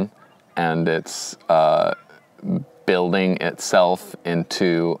motion, and it's building itself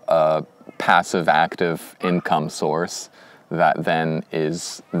into a passive active income source that then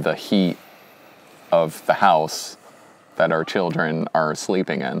is the heat of the house that our children are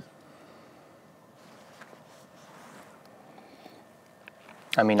sleeping in.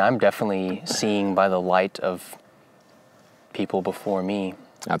 I mean, I'm definitely seeing by the light of people before me.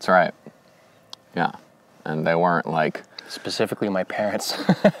 That's right. Yeah. And they weren't like... Specifically my parents.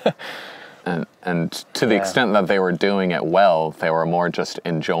 and to the extent that they were doing it well, they were more just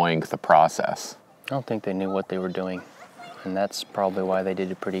enjoying the process. I don't think they knew what they were doing. And that's probably why they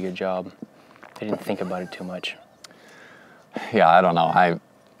did a pretty good job. They didn't think about it too much. Yeah, I don't know. I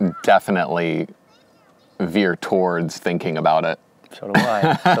definitely veer towards thinking about it. So do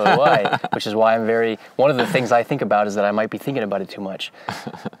I. Which is why one of the things I think about is that I might be thinking about it too much.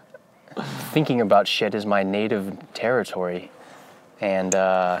 thinking about shit is my native territory. And,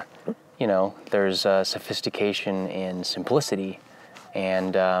 you know, there's sophistication in simplicity.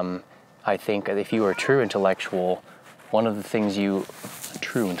 And I think if you are a true intellectual, one of the things that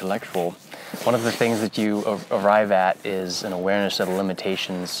you arrive at is an awareness of the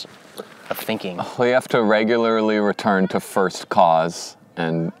limitations of thinking. We have to regularly return to first cause,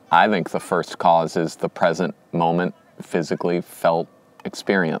 and I think the first cause is the present moment, physically felt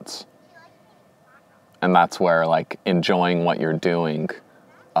experience. And that's where, like, enjoying what you're doing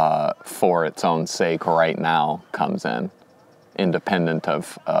for its own sake right now comes in, independent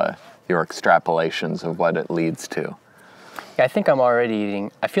of your extrapolations of what it leads to. Yeah, I feel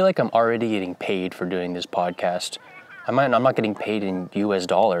like I'm already getting paid for doing this podcast. I'm not getting paid in US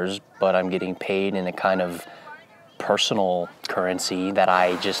dollars, but I'm getting paid in a kind of personal currency that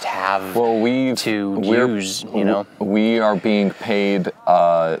I just have to use, you know? We are being paid...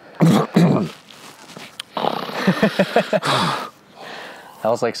 That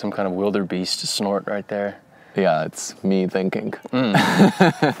was like some kind of wildebeest snort right there. Yeah, it's me thinking.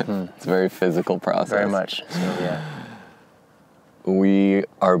 It's a very physical process. Very much, so yeah. We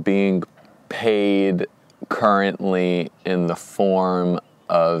are being paid currently in the form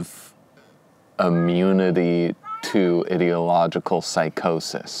of immunity to ideological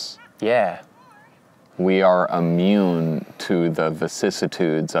psychosis. Yeah. We are immune to the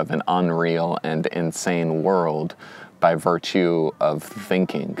vicissitudes of an unreal and insane world by virtue of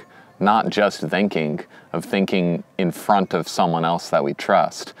thinking. Not just thinking, of thinking in front of someone else that we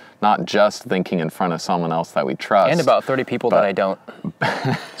trust. Not just thinking in front of someone else that we trust. And about 30 people that I don't.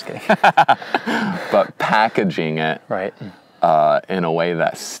 Just kidding. But packaging it right. In a way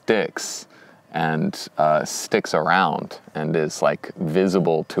that sticks and sticks around and is like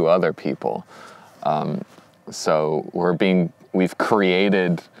visible to other people. So we've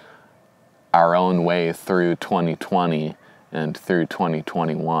created our own way through 2020 and through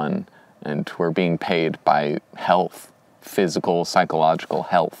 2021, and we're being paid by health. Physical, psychological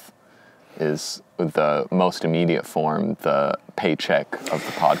health is the most immediate form the paycheck of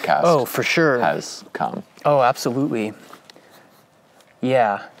the podcast. Oh, for sure. Has come. Oh, absolutely.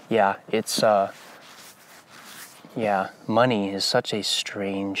 Yeah, it's money is such a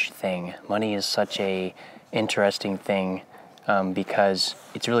strange thing. Money is such a interesting thing because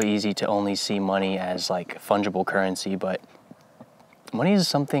it's really easy to only see money as like fungible currency, but money is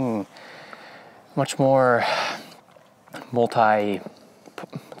something much more it's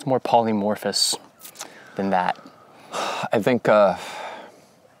more polymorphous than that. I think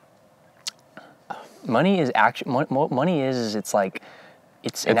money is actually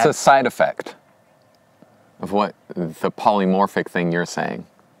it's a side effect of what the polymorphic thing you're saying.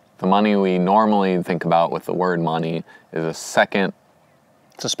 The money we normally think about with the word money is a second.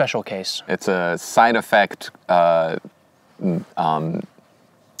 It's a special case. It's a side effect. I don't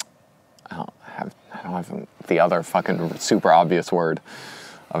have the other fucking super obvious word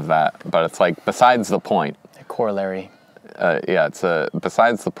of that, but it's like besides the point. A corollary. It's a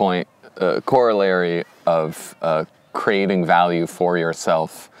besides the point corollary of creating value for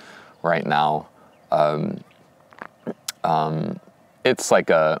yourself right now. It's like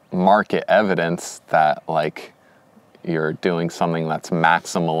a market evidence that like you're doing something that's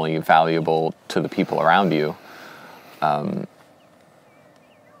maximally valuable to the people around you.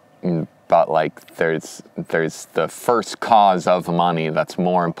 But like there's the first cause of money that's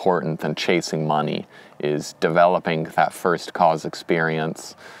more important than chasing money is developing that first cause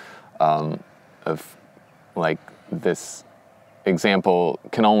experience of like this example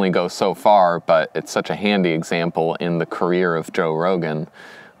can only go so far, but it's such a handy example in the career of Joe Rogan,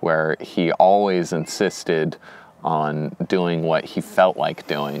 where he always insisted on doing what he felt like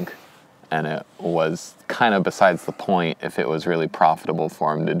doing. And it was kind of besides the point if it was really profitable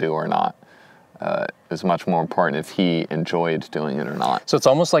for him to do or not. It was much more important if he enjoyed doing it or not. So it's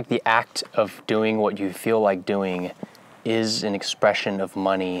almost like the act of doing what you feel like doing is an expression of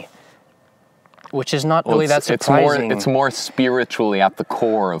money, which is not really that surprising. It's more spiritually at the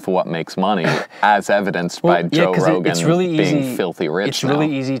core of what makes money, as evidenced by Joe Rogan being filthy rich. It's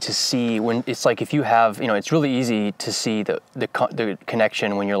really easy to see when it's like if you have, it's really easy to see the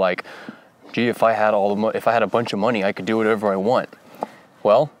connection when you're like, gee, if I had a bunch of money, I could do whatever I want.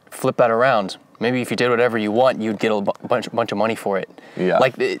 Well, flip that around. Maybe if you did whatever you want, you'd get a bunch of money for it. Yeah.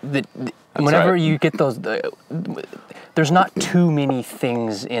 Like whenever you get those, there's not too many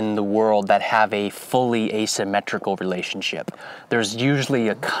things in the world that have a fully asymmetrical relationship. There's usually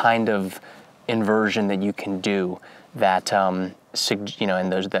a kind of inversion that you can do that, and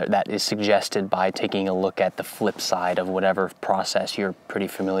that is suggested by taking a look at the flip side of whatever process you're pretty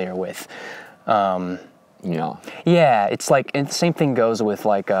familiar with. Yeah, it's like, and the same thing goes with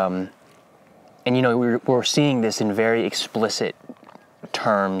like, and we're seeing this in very explicit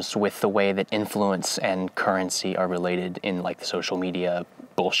terms with the way that influence and currency are related in like the social media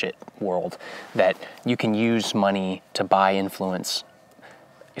bullshit world, that you can use money to buy influence.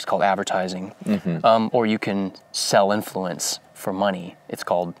 It's called advertising. Or you can sell influence for money. It's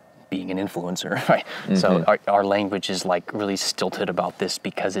called being an influencer, right? So our language is like really stilted about this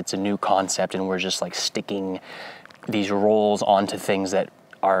because it's a new concept and we're just like sticking these roles onto things that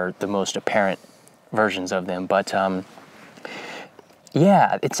are the most apparent versions of them. But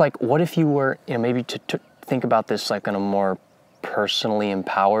yeah, it's like, what if you were, maybe to think about this like in a more personally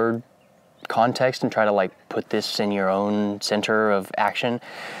empowered context and try to like put this in your own center of action,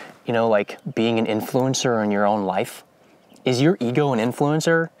 like being an influencer in your own life. Is your ego an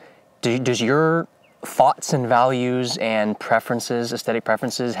influencer? Does your thoughts and values and preferences, aesthetic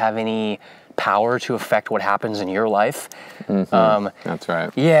preferences, have any power to affect what happens in your life? That's right.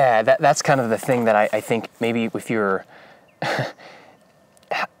 Yeah, that's kind of the thing that I think maybe if you're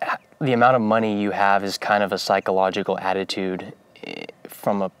the amount of money you have is kind of a psychological attitude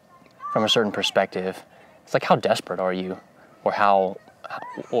from a certain perspective. It's like, how desperate are you,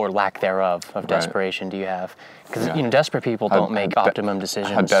 or lack thereof of desperation do you have? Because desperate people don't make optimum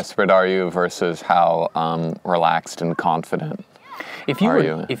decisions. How desperate are you versus how relaxed and confident if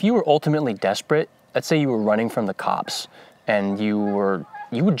you were ultimately desperate, let's say you were running from the cops and you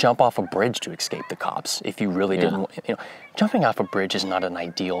would jump off a bridge to escape the cops if you really didn't. Jumping off a bridge is not an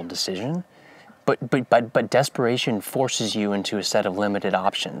ideal decision, but desperation forces you into a set of limited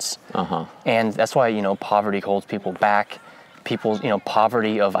options. And that's why poverty holds people back.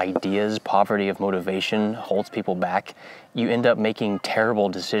 Poverty of ideas, poverty of motivation holds people back. You end up making terrible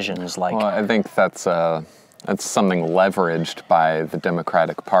decisions like... Well, I think that's something leveraged by the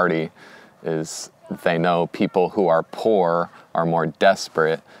Democratic Party, is they know people who are poor are more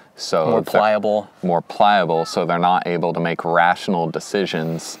desperate, so... More pliable, so they're not able to make rational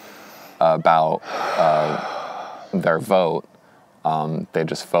decisions about their vote. They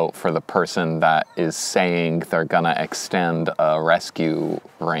just vote for the person that is saying they're gonna extend a rescue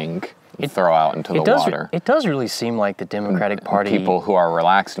ring, throw out into the water. It does really seem like the Democratic Party... People who are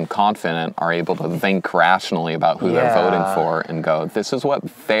relaxed and confident are able to think rationally about who they're voting for and go, this is what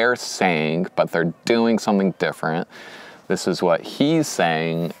they're saying, but they're doing something different. This is what he's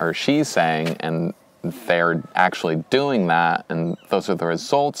saying or she's saying, and they're actually doing that, and those are the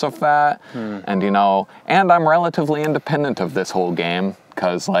results of that. And and I'm relatively independent of this whole game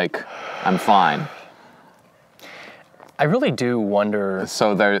because I'm fine. I really do wonder.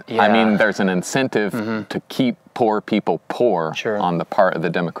 So there's an incentive to keep poor people poor on the part of the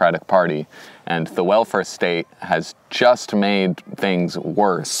Democratic Party, and the welfare state has just made things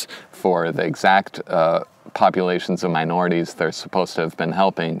worse for the exact populations of minorities they're supposed to have been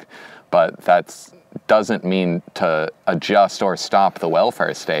helping. But doesn't mean to adjust or stop the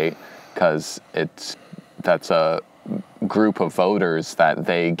welfare state, because that's a group of voters that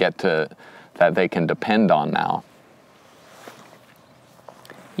they can depend on now.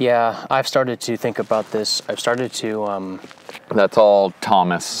 Yeah, I've started to think about this. I've started to... That's all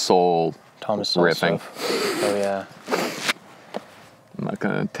Thomas Sowell riffing. Stuff. Oh, yeah. I'm not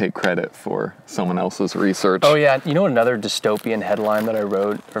going to take credit for someone else's research. Oh, yeah. Another dystopian headline that I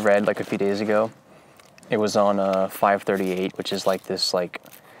read a few days ago? It was on 538, which is like this, it's like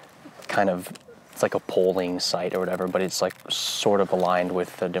a polling site or whatever, but it's like sort of aligned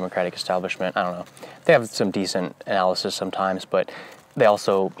with the Democratic establishment. I don't know. They have some decent analysis sometimes, but they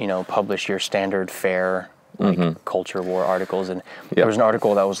also, publish your standard fare, culture war articles. And there was an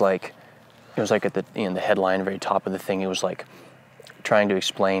article that was like, it was like at the the headline, very top of the thing. It was like trying to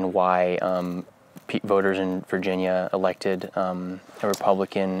explain why voters in Virginia elected a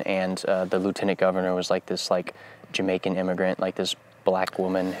Republican, and the lieutenant governor was like this Jamaican immigrant, like this black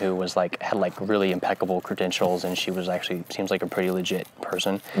woman who was had really impeccable credentials, and she was actually seems like a pretty legit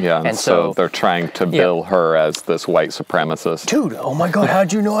person. Yeah, and so they're trying to bill her as this white supremacist. Dude, oh my God,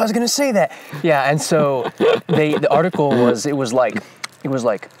 how'd you know I was gonna say that? Yeah, and so the article was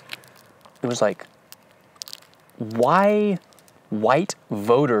why white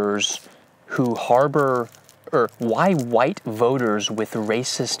voters who harbor, or why white voters with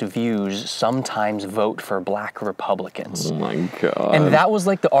racist views sometimes vote for black Republicans. Oh my God. And that was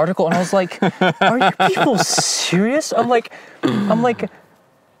the article, and I was like, are you people serious? I'm like,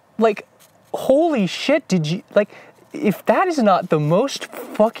 holy shit, did you, if that is not the most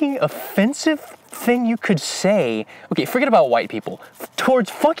fucking offensive thing you could say, okay, forget about white people, towards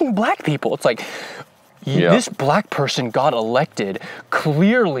fucking black people. It's like, this black person got elected.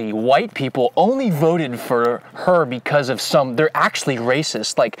 Clearly, white people only voted for her because of they're actually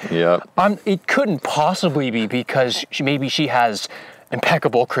racist. Like, it couldn't possibly be because maybe she has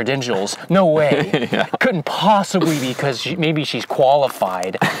impeccable credentials. No way. Couldn't possibly be because maybe she's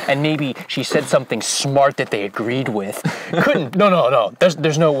qualified and maybe she said something smart that they agreed with. Couldn't. No.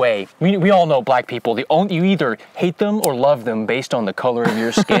 There's no way. We all know black people. You either hate them or love them based on the color of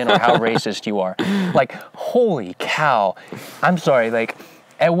your skin or how racist you are. Like, holy cow. I'm sorry. Like,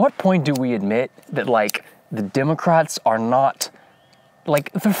 at what point do we admit that, like, the Democrats are not,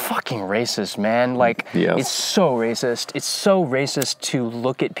 like, they're fucking racist, man. Like, it's so racist. It's so racist to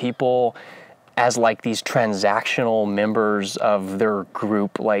look at people as, like, these transactional members of their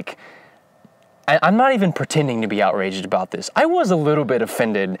group. Like, I'm not even pretending to be outraged about this. I was a little bit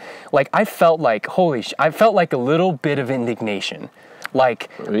offended. Like, I felt like, I felt like a little bit of indignation. Like,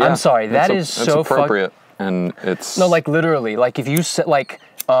 I'm sorry, that's so appropriate. And it's... No, like, literally. Like, if you said, like,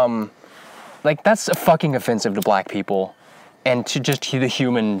 that's fucking offensive to black people. And to just the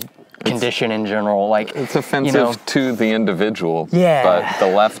human condition in general, like, it's offensive to the individual. But the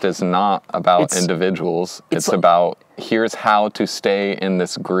left is not about individuals. It's about here's how to stay in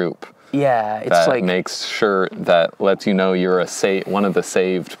this group. It's that like makes sure that lets you know you're one of the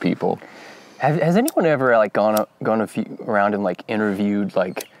saved people. Has anyone ever like gone around and like interviewed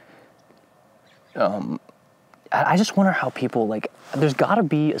like? I just wonder how people like. There's got to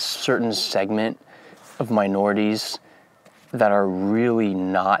be a certain segment of minorities that are really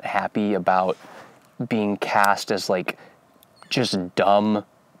not happy about being cast as like just dumb,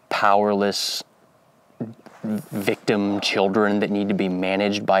 powerless victim children that need to be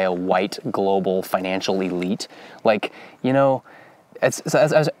managed by a white global financial elite. Like, you know, as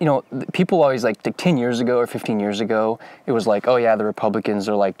you know, people always like 10 years ago or 15 years ago, it was like, oh yeah, the Republicans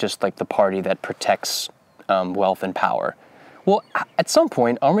are like just like the party that protects wealth and power. Well, at some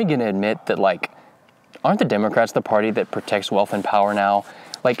point, aren't we going to admit that like, aren't the Democrats the party that protects wealth and power now?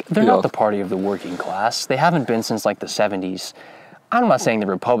 Like, they're not the party of the working class. They haven't been since like the 70s. I'm not saying the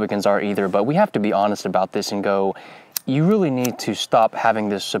Republicans are either, but we have to be honest about this and go, you really need to stop having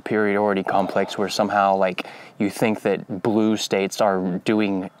this superiority complex where somehow like you think that blue states are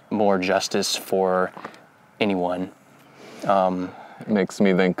doing more justice for anyone. It makes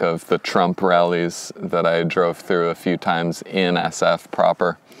me think of the Trump rallies that I drove through a few times in SF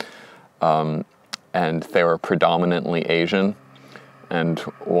proper. And they were predominantly Asian. And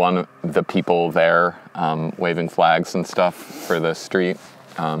one of the people there waving flags and stuff for the street.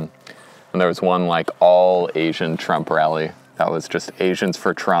 And there was one like all Asian Trump rally that was just Asians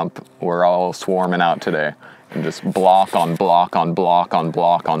for Trump. We're all swarming out today. And just block on block on block on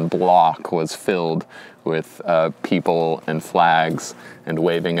block on block was filled with people and flags and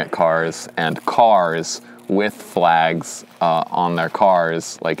waving at cars and cars with flags on their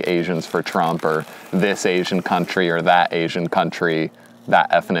cars, like Asians for Trump or this Asian country or that Asian country,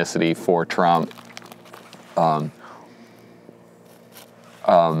 that ethnicity for Trump. And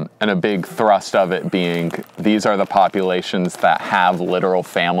a big thrust of it being, these are the populations that have literal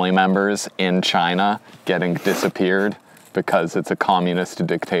family members in China getting disappeared because it's a communist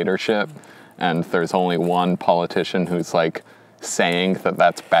dictatorship. And there's only one politician who's like saying that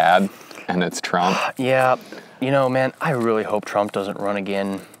that's bad, and it's Trump. Yeah, you know, man, I really hope Trump doesn't run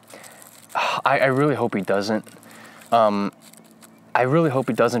again. I really hope he doesn't. I really hope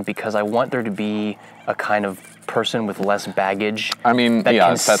he doesn't because I want there to be a kind of person with less baggage. I mean, that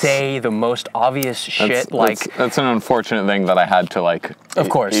can say the most obvious shit. That's an unfortunate thing that I had to like. Of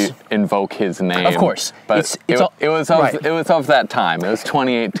course. Invoke his name. Of course. But it was of that time. It was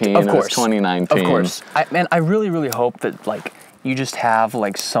 2018. Of course. It was 2019. Of course. I really hope that like you just have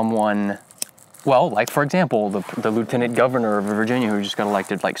like someone. Well, like for example, the lieutenant governor of Virginia who just got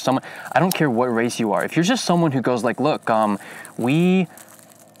elected, like someone, I don't care what race you are. If you're just someone who goes like, look, we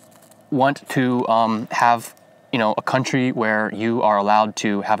want to have, you know, a country where you are allowed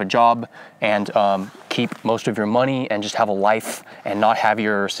to have a job and keep most of your money and just have a life and not have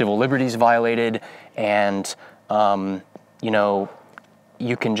your civil liberties violated, and you know,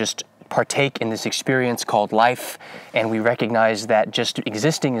 you can just partake in this experience called life, and we recognize that just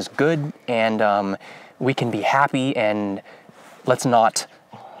existing is good, and we can be happy, and let's not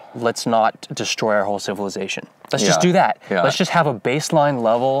destroy our whole civilization. Let's just do that. Yeah. Let's just have a baseline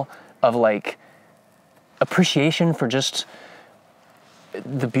level of like appreciation for just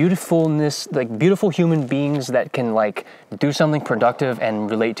the beautifulness, like beautiful human beings that can like do something productive and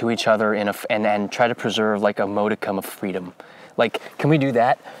relate to each other and try to preserve like a modicum of freedom. Like, can we do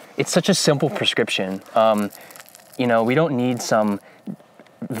that? It's such a simple prescription. You know, we don't need some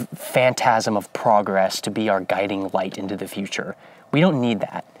phantasm of progress to be our guiding light into the future. We don't need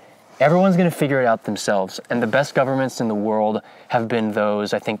that. Everyone's going to figure it out themselves. And the best governments in the world have been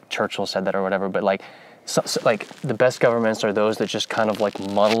those, I think Churchill said that or whatever, but like, like the best governments are those that just kind of like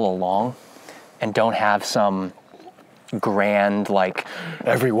muddle along and don't have some grand, like,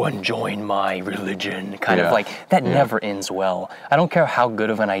 everyone join my religion kind of like, that never ends well. I don't care how good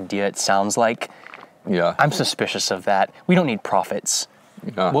of an idea it sounds like. Yeah. I'm suspicious of that. We don't need prophets.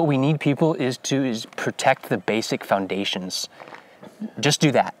 Yeah. What we need people is protect the basic foundations. Just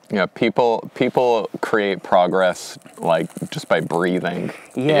do that. Yeah, people create progress like just by breathing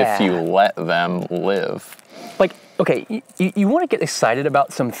if you let them live. Like, okay, you want to get excited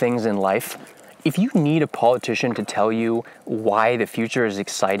about some things in life. If you need a politician to tell you why the future is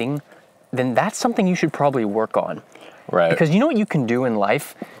exciting, then that's something you should probably work on. Right. Because you know what you can do in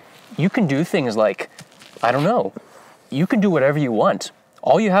life? You can do things like, I don't know, you can do whatever you want.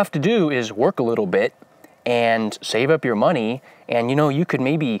 All you have to do is work a little bit and save up your money, and you know, you could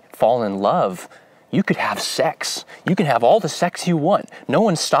maybe fall in love. You could have sex. You can have all the sex you want. No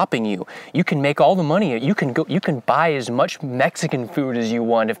one's stopping you. You can make all the money. You can buy as much Mexican food as you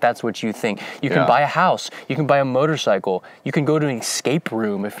want if that's what you think. You can buy a house. You can buy a motorcycle. You can go to an escape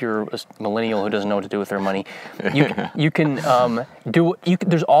room if you're a millennial who doesn't know what to do with their money. You can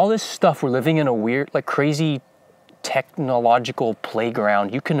there's all this stuff. We're living in a weird, like crazy technological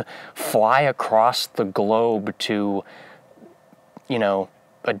playground. You can fly across the globe to, you know,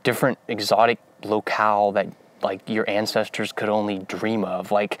 a different exotic locale that like your ancestors could only dream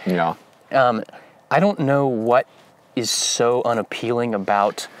of. Like, I don't know what is so unappealing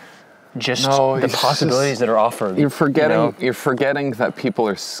about just the possibilities that are offered. You're forgetting that people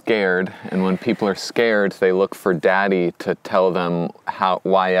are scared, and when people are scared, they look for daddy to tell them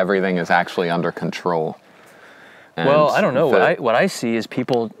why everything is actually under control. And well, I don't know. What I see is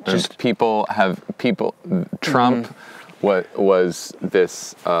people just Trump was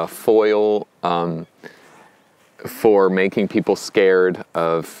this foil for making people scared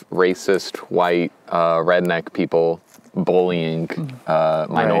of racist white redneck people bullying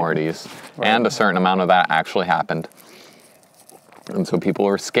minorities, and a certain amount of that actually happened. And so people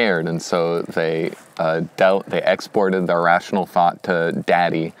were scared, and so they exported their rational thought to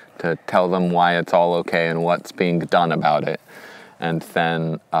daddy to tell them why it's all okay and what's being done about it. And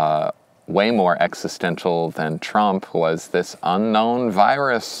then way more existential than Trump was this unknown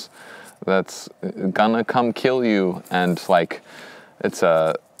virus that's gonna come kill you. And like, it's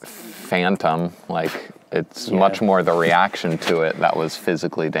a phantom, like it's much more the reaction to it that was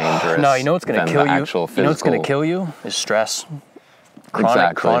physically dangerous. No, you know what's gonna kill you? You know what's gonna kill you is stress.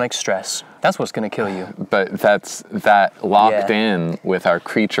 Chronic stress. That's what's going to kill you. But that locked in with our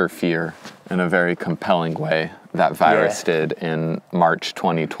creature fear in a very compelling way. That virus did in March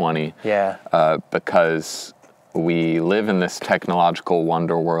 2020. Because we live in this technological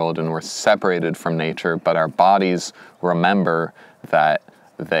wonder world and we're separated from nature, but our bodies remember that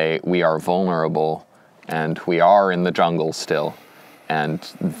we are vulnerable and we are in the jungle still. And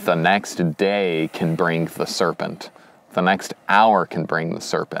the next day can bring the serpent. The next hour can bring the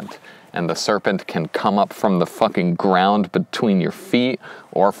serpent. And the serpent can come up from the fucking ground between your feet,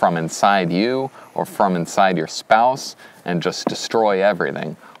 or from inside you, or from inside your spouse, and just destroy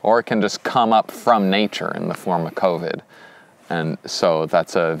everything. Or it can just come up from nature in the form of COVID. And so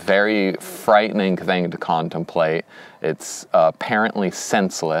that's a very frightening thing to contemplate. It's apparently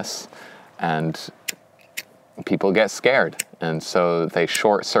senseless, and people get scared. And so they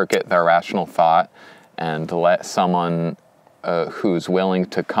short-circuit their rational thought and let someone who's willing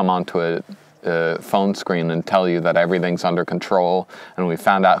to come onto a phone screen and tell you that everything's under control and we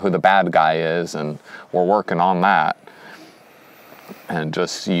found out who the bad guy is and we're working on that. And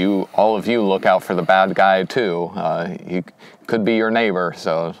just all of you look out for the bad guy too. He could be your neighbor,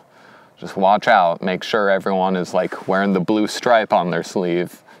 so just watch out. Make sure everyone is like wearing the blue stripe on their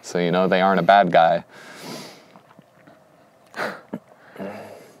sleeve so you know they aren't a bad guy.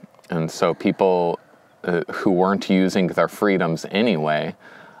 And so people who weren't using their freedoms anyway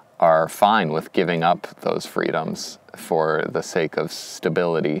are fine with giving up those freedoms for the sake of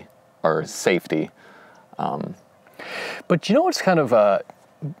stability or safety. But you know what's kind of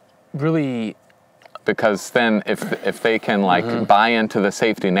really... Because then if they can buy into the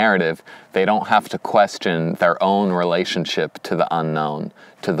safety narrative, they don't have to question their own relationship to the unknown,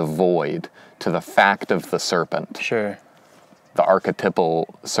 to the void, to the fact of the serpent. Sure. the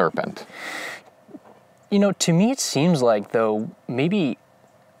archetypal serpent. You know, to me, it seems like, though, maybe,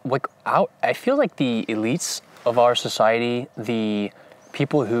 like, I feel like the elites of our society, the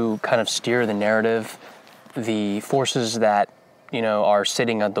people who kind of steer the narrative, the forces that, you know, are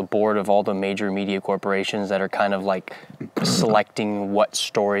sitting at the board of all the major media corporations that are kind of like selecting what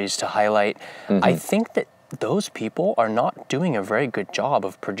stories to highlight, I think that those people are not doing a very good job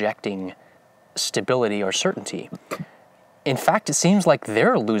of projecting stability or certainty. In fact, it seems like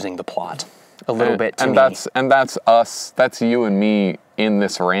they're losing the plot a little bit to me. That's us, that's you and me in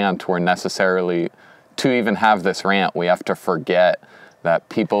this rant, where necessarily to even have this rant, we have to forget that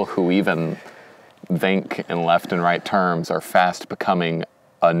people who even think in left and right terms are fast becoming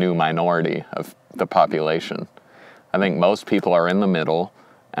a new minority of the population. I think most people are in the middle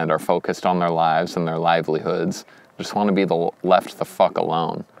and are focused on their lives and their livelihoods, just want to be left the fuck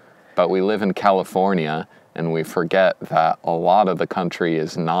alone. But we live in California, and we forget that a lot of the country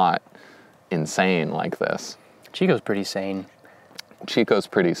is not insane like this. Chico's pretty sane. Chico's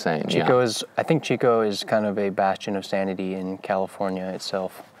pretty sane, I think Chico is kind of a bastion of sanity in California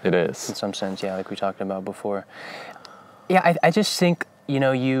itself. It is. In some sense, yeah, like we talked about before. Yeah, I just think, you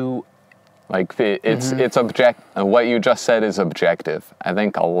know, like, it's what you just said is objective. I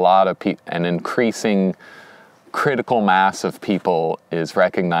think a lot of people, an increasing critical mass of people is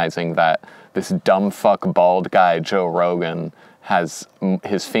recognizing that this dumb fuck bald guy, Joe Rogan, has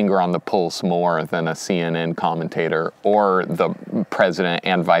his finger on the pulse more than a CNN commentator or the president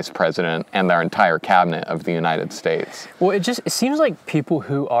and vice president and their entire cabinet of the United States. Well, it seems like people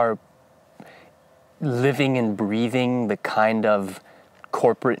who are living and breathing the kind of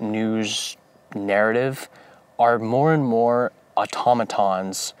corporate news narrative are more and more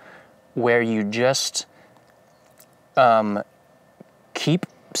automatons, where you just keep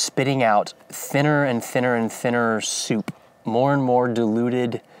spitting out thinner and thinner and thinner soup, more and more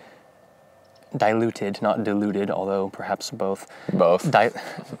diluted, not diluted, although perhaps both.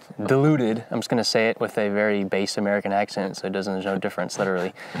 Diluted, I'm just going to say it with a very base American accent so there's no difference,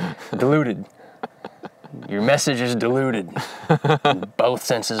 literally. Diluted. Your message is diluted in both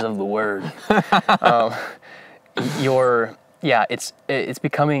senses of the word. It's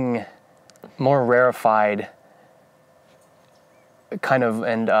becoming more rarefied, kind of,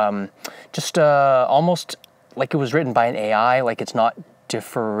 and almost like it was written by an AI. Like, it's not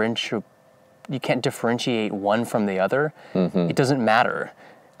differential. You can't differentiate one from the other. It doesn't matter.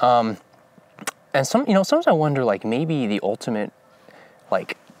 And sometimes I wonder, like, maybe the ultimate,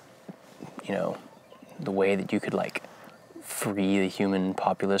 like, you know, the way that you could, like, free the human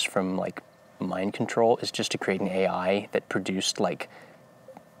populace from, like, mind control is just to create an AI that produced, like,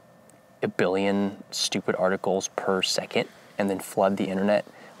 1 billion stupid articles per second and then flood the internet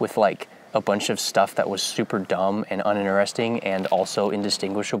with, like, a bunch of stuff that was super dumb and uninteresting and also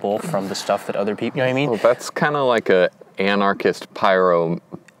indistinguishable from the stuff that other people, you know what I mean? Well, that's kind of like a anarchist pyro...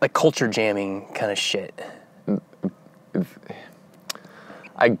 like culture jamming kind of shit.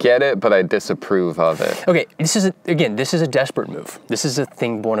 I get it, but I disapprove of it. Okay, this is a desperate move. This is a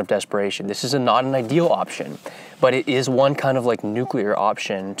thing born of desperation. This is not an ideal option, but it is one kind of, like, nuclear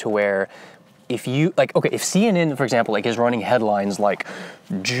option to where if you, like, okay, if CNN, for example, like, is running headlines like,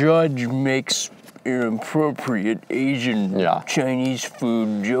 judge makes inappropriate Asian Chinese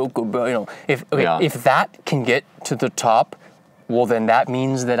food joke about, you know, if that can get to the top, well, then that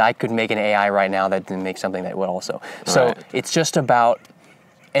means that I could make an AI right now that can make something that would also. So it's just about,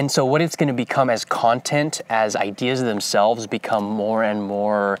 and so what it's going to become as content, as ideas themselves become more and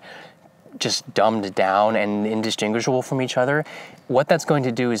more just dumbed down and indistinguishable from each other, what that's going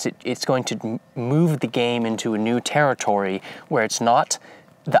to do is it's going to move the game into a new territory where it's not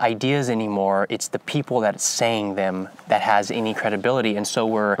the ideas anymore, it's the people that's saying them that has any credibility. And so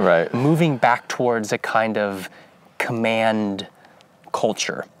we're moving back towards a kind of command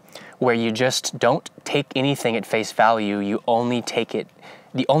culture where you just don't take anything at face value, you only take it,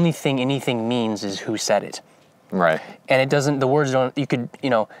 the only thing anything means is who said it. Right. And it doesn't, the words don't, you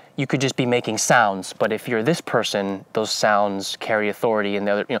could just be making sounds, but if you're this person, those sounds carry authority and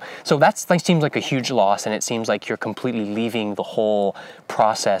the other, so that seems like a huge loss, and it seems like you're completely leaving the whole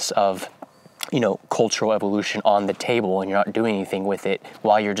process of, cultural evolution on the table, and you're not doing anything with it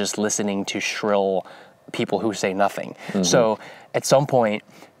while you're just listening to shrill people who say nothing. Mm-hmm. So at some point,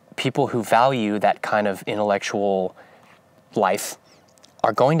 people who value that kind of intellectual life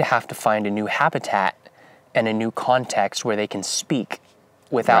are going to have to find a new habitat and a new context where they can speak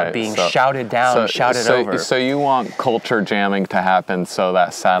without being shouted down, shouted over. So you want culture jamming to happen so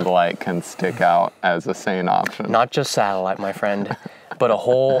that satellite can stick out as a sane option? Not just satellite, my friend, but a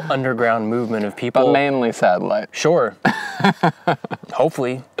whole underground movement of people. But mainly satellite. Sure.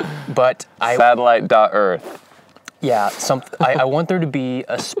 Hopefully. But Satellite.earth. yeah, I want there to be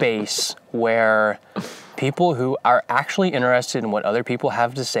a space where people who are actually interested in what other people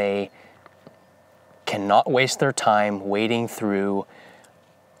have to say cannot waste their time wading through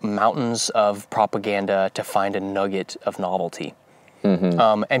mountains of propaganda to find a nugget of novelty.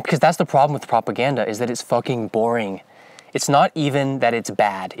 And because that's the problem with propaganda, is that it's fucking boring. It's not even that it's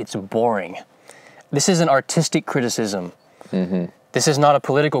bad, it's boring. This is an artistic criticism. This is not a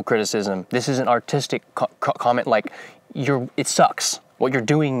political criticism. This is an artistic comment, like, it sucks. What you're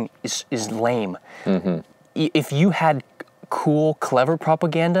doing is lame. If you had cool, clever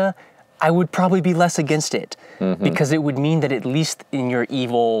propaganda, I would probably be less against it, because it would mean that at least in your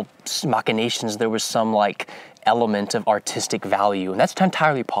evil machinations there was some like element of artistic value, and that's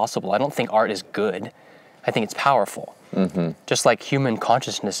entirely possible. I don't think art is good. I think it's powerful. Just like human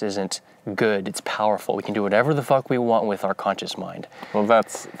consciousness isn't good, it's powerful. We can do whatever the fuck we want with our conscious mind. Well,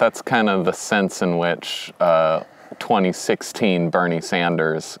 that's kind of the sense in which 2016 Bernie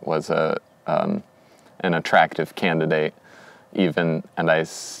Sanders was an attractive candidate, even, and I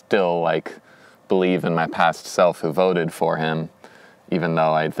still believe in my past self who voted for him, even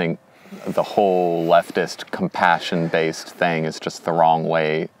though I think the whole leftist compassion-based thing is just the wrong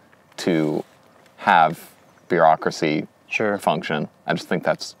way to have bureaucracy function. I just think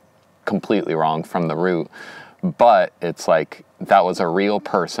that's completely wrong from the root. But it's like, that was a real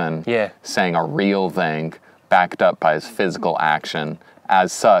person saying a real thing backed up by his physical action.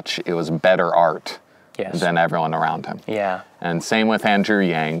 As such, it was better art than everyone around him. Yeah. And same with Andrew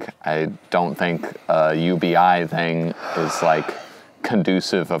Yang. I don't think a UBI thing is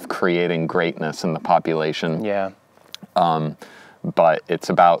conducive of creating greatness in the population. Yeah. But it's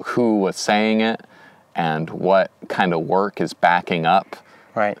about who was saying it and what kind of work is backing up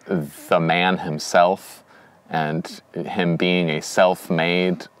the man himself, and him being a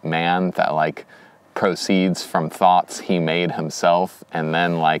self-made man that proceeds from thoughts he made himself and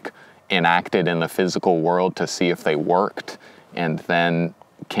then enacted in the physical world to see if they worked, and then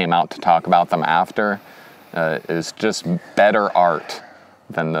came out to talk about them after, is just better art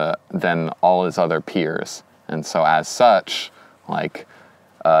than all his other peers. And so as such,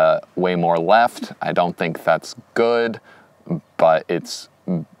 way more left, I don't think that's good, but it's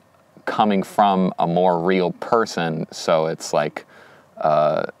coming from a more real person, so it's net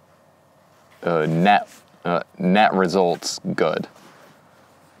results good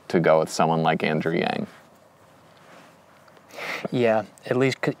to go with someone like Andrew Yang. Yeah, at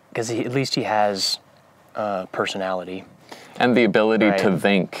least because at least he has personality. And the ability to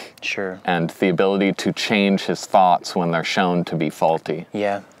think. Sure. And the ability to change his thoughts when they're shown to be faulty.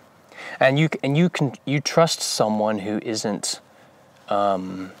 Yeah. And you trust someone who isn't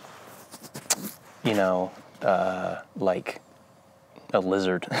like a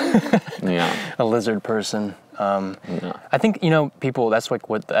lizard. A lizard person. I think people. That's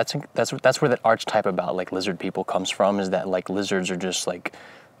where that archetype about lizard people comes from. Is that lizards are just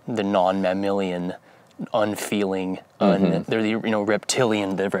the non-mammalian, unfeeling. They're the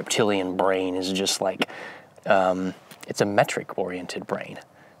reptilian. The reptilian brain is just it's a metric-oriented brain.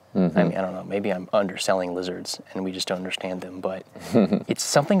 I mean, I don't know, maybe I'm underselling lizards and we just don't understand them, but it's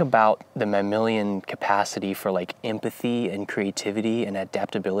something about the mammalian capacity for empathy and creativity and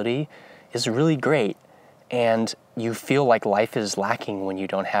adaptability is really great. And you feel like life is lacking when you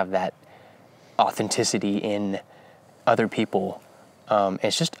don't have that authenticity in other people.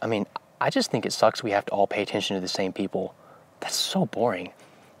 It's just, I just think it sucks we have to all pay attention to the same people. That's so boring.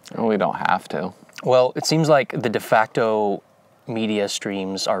 Well, we don't have to. Well, it seems like the de facto media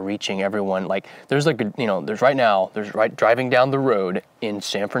streams are reaching everyone. There's driving down the road in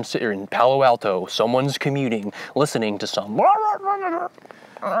San Francisco or in Palo Alto, someone's commuting, listening to some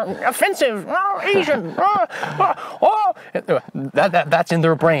offensive Asian. That's in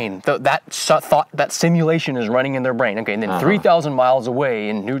their brain. That simulation is running in their brain. Okay, and then 3,000 miles away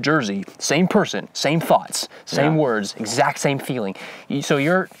in New Jersey, same person, same thoughts, same words, exact same feeling. So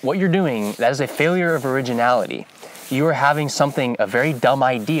what you're doing, that is a failure of originality. You are having a very dumb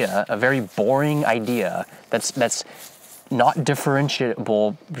idea, a very boring idea that's not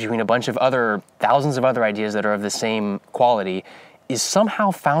differentiable between a bunch of thousands of other ideas that are of the same quality, is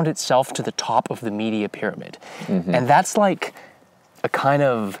somehow found itself to the top of the media pyramid. And that's a kind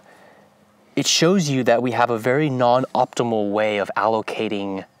of, it shows you that we have a very non-optimal way of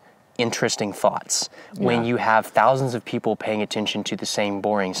allocating interesting thoughts when you have thousands of people paying attention to the same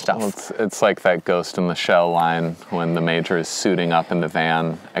boring stuff. Well, it's like that Ghost in the Shell line when the major is suiting up in the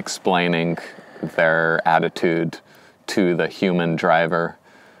van, explaining their attitude to the human driver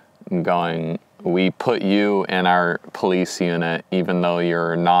and going, we put you in our police unit, even though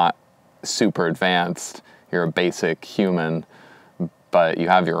you're not super advanced. You're a basic human, but you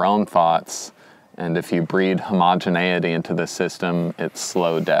have your own thoughts. And if you breed homogeneity into the system, it's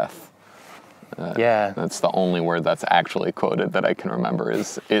slow death. Yeah. That's the only word that's actually quoted that I can remember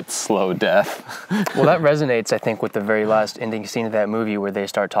is it's slow death. Well, that resonates, I think, with the very last ending scene of that movie where they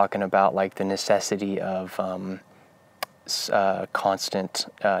start talking about like the necessity of constant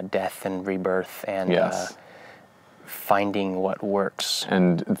death and rebirth and Yes. finding what works.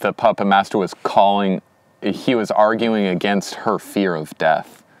 And the puppet master was arguing against her fear of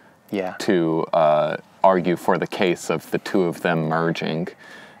death. Yeah. To argue for the case of the two of them merging.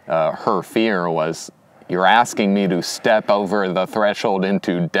 Her fear was, you're asking me to step over the threshold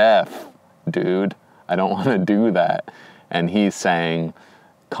into death, dude. I don't want to do that. And he's saying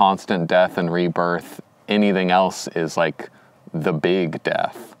constant death and rebirth, anything else is like the big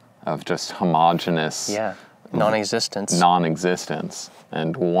death of just homogeneous non-existence.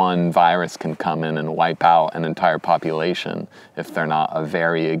 And one virus can come in and wipe out an entire population if they're not a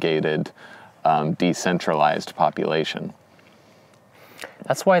variegated, decentralized population.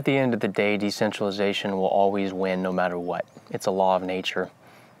 That's why at the end of the day, decentralization will always win no matter what. It's a law of nature.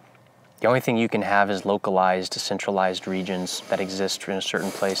 The only thing you can have is localized, centralized regions that exist in a certain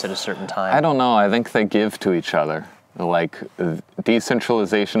place at a certain time. I don't know. I think they give to each other. Like,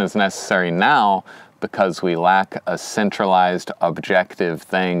 decentralization is necessary now because we lack a centralized, objective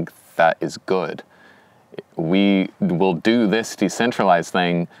thing that is good. We will do this decentralized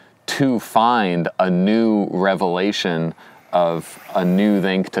thing to find a new revelation of a new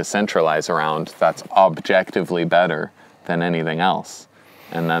thing to centralize around that's objectively better than anything else.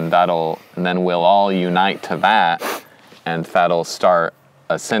 And then we'll all unite to that, and that'll start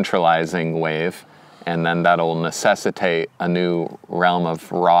a centralizing wave, and then that'll necessitate a new realm of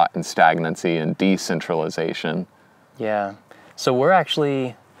rot and stagnancy and decentralization. Yeah. So we're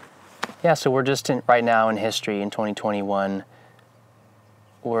actually, we're just right now in history in 2021,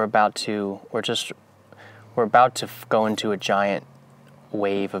 we're about to go into a giant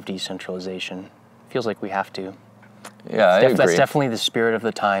wave of decentralization. Feels like we have to. Yeah, I agree. That's definitely the spirit of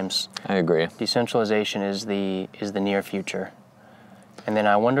the times. I agree. Decentralization is the near future. And then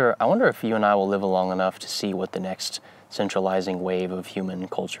I wonder if you and I will live long enough to see what the next centralizing wave of human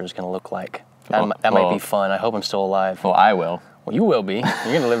culture is going to look like. That might be fun. I hope I'm still alive. Well, I will. Well, you will be. You're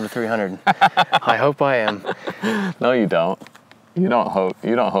going to live to 300. I hope I am. No, you don't. You don't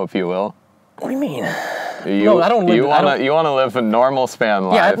hope you will. What do you mean? No, I don't live. You want to live a normal span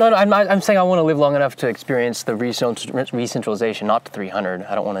life. Yeah, no, I'm saying I want to live long enough to experience the re-centralization, not to 300.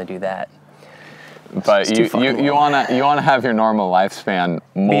 I don't want to do that. But you want to have your normal lifespan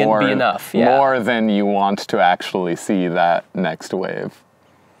more be enough, yeah. More than you want to actually see that next wave.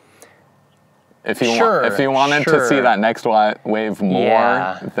 If you wanted to see that next wave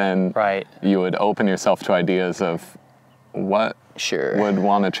more, then you would open yourself to ideas of what would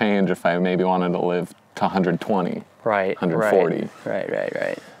want to change if I maybe wanted to live to 120, 140.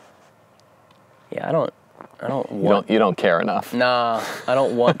 Right. Yeah, I don't want. You don't care enough. Nah, I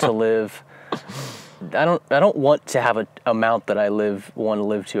don't want to live. I don't want to have an amount that I want to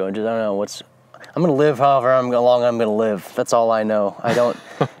live to. I don't know I'm gonna live however long I'm gonna live. That's all I know. I don't.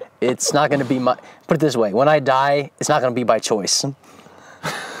 It's not gonna be put it this way. When I die, it's not gonna be by choice.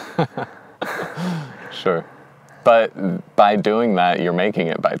 Sure. But by doing that, you're making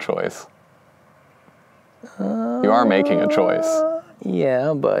it by choice. You are making a choice.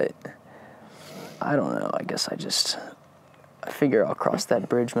 Yeah, but I don't know. I guess I figure I'll cross that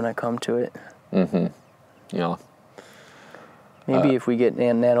bridge when I come to it. Mm-hmm. Yeah. Maybe if we get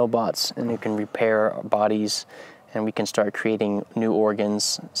nanobots and it can repair our bodies and we can start creating new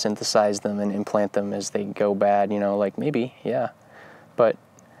organs, synthesize them and implant them as they go bad, maybe, yeah. But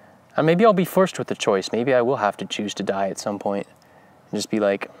maybe I'll be forced with the choice. Maybe I will have to choose to die at some point and just be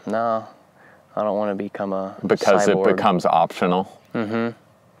like, no, I don't want to become a Because cyborg. It becomes optional.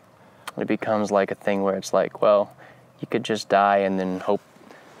 Mm-hmm. It becomes like a thing where it's like, well, you could just die and then hope,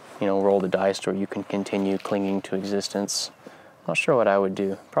 roll the dice, or you can continue clinging to existence. I'm not sure what I would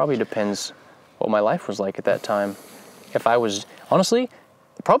do. Probably depends what my life was like at that time. If I was, honestly,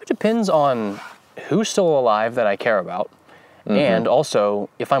 it probably depends on who's still alive that I care about. Mm-hmm. And also,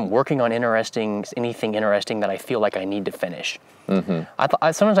 if I'm working on anything interesting that I feel like I need to finish. Mm-hmm.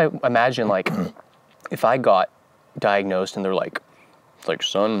 Sometimes I imagine, like, if I got diagnosed and they're like,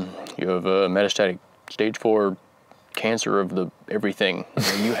 son, you have a metastatic stage 4 cancer of the everything.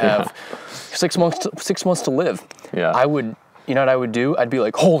 You have 6 months to live. Yeah. I would, what I would do? I'd be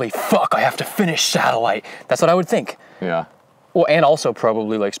like, holy fuck, I have to finish Satellite. That's what I would think. Yeah. Well, and also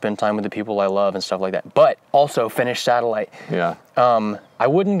probably like spend time with the people I love and stuff like that. But also finish satellite. Yeah. I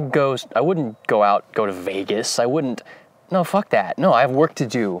wouldn't go to Vegas. No, fuck that. No, I have work to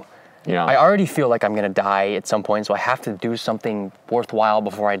do. Yeah. I already feel like I'm going to die at some point, so I have to do something worthwhile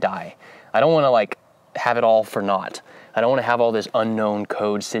before I die. I don't want to like have it all for naught. I don't want to have all this unknown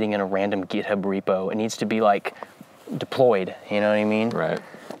code sitting in a random GitHub repo. It needs to be like deployed, you know what I mean? Right.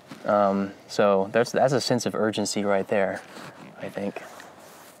 So that's a sense of urgency right there, I think.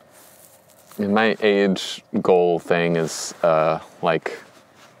 My age goal thing is like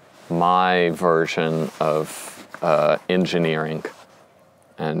my version of engineering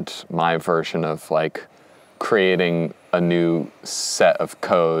and my version of like creating a new set of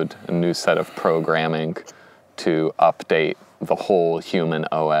code, a new set of programming to update the whole human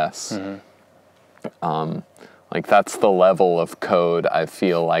OS. Like that's the level of code I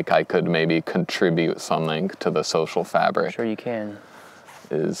feel like I could maybe contribute something to the social fabric. Sure you can.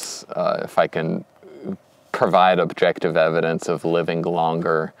 Is if I can provide objective evidence of living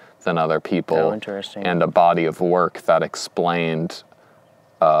longer than other people. Oh, interesting. And a body of work that explained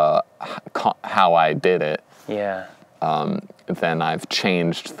how I did it. Yeah. Then I've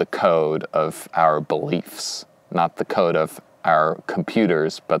changed the code of our beliefs, not the code of our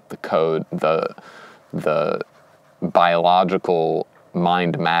computers, but the code, the biological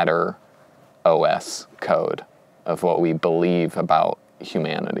mind matter OS code of what we believe about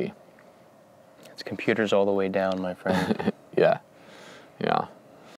humanity. It's computers all the way down, my friend. Yeah.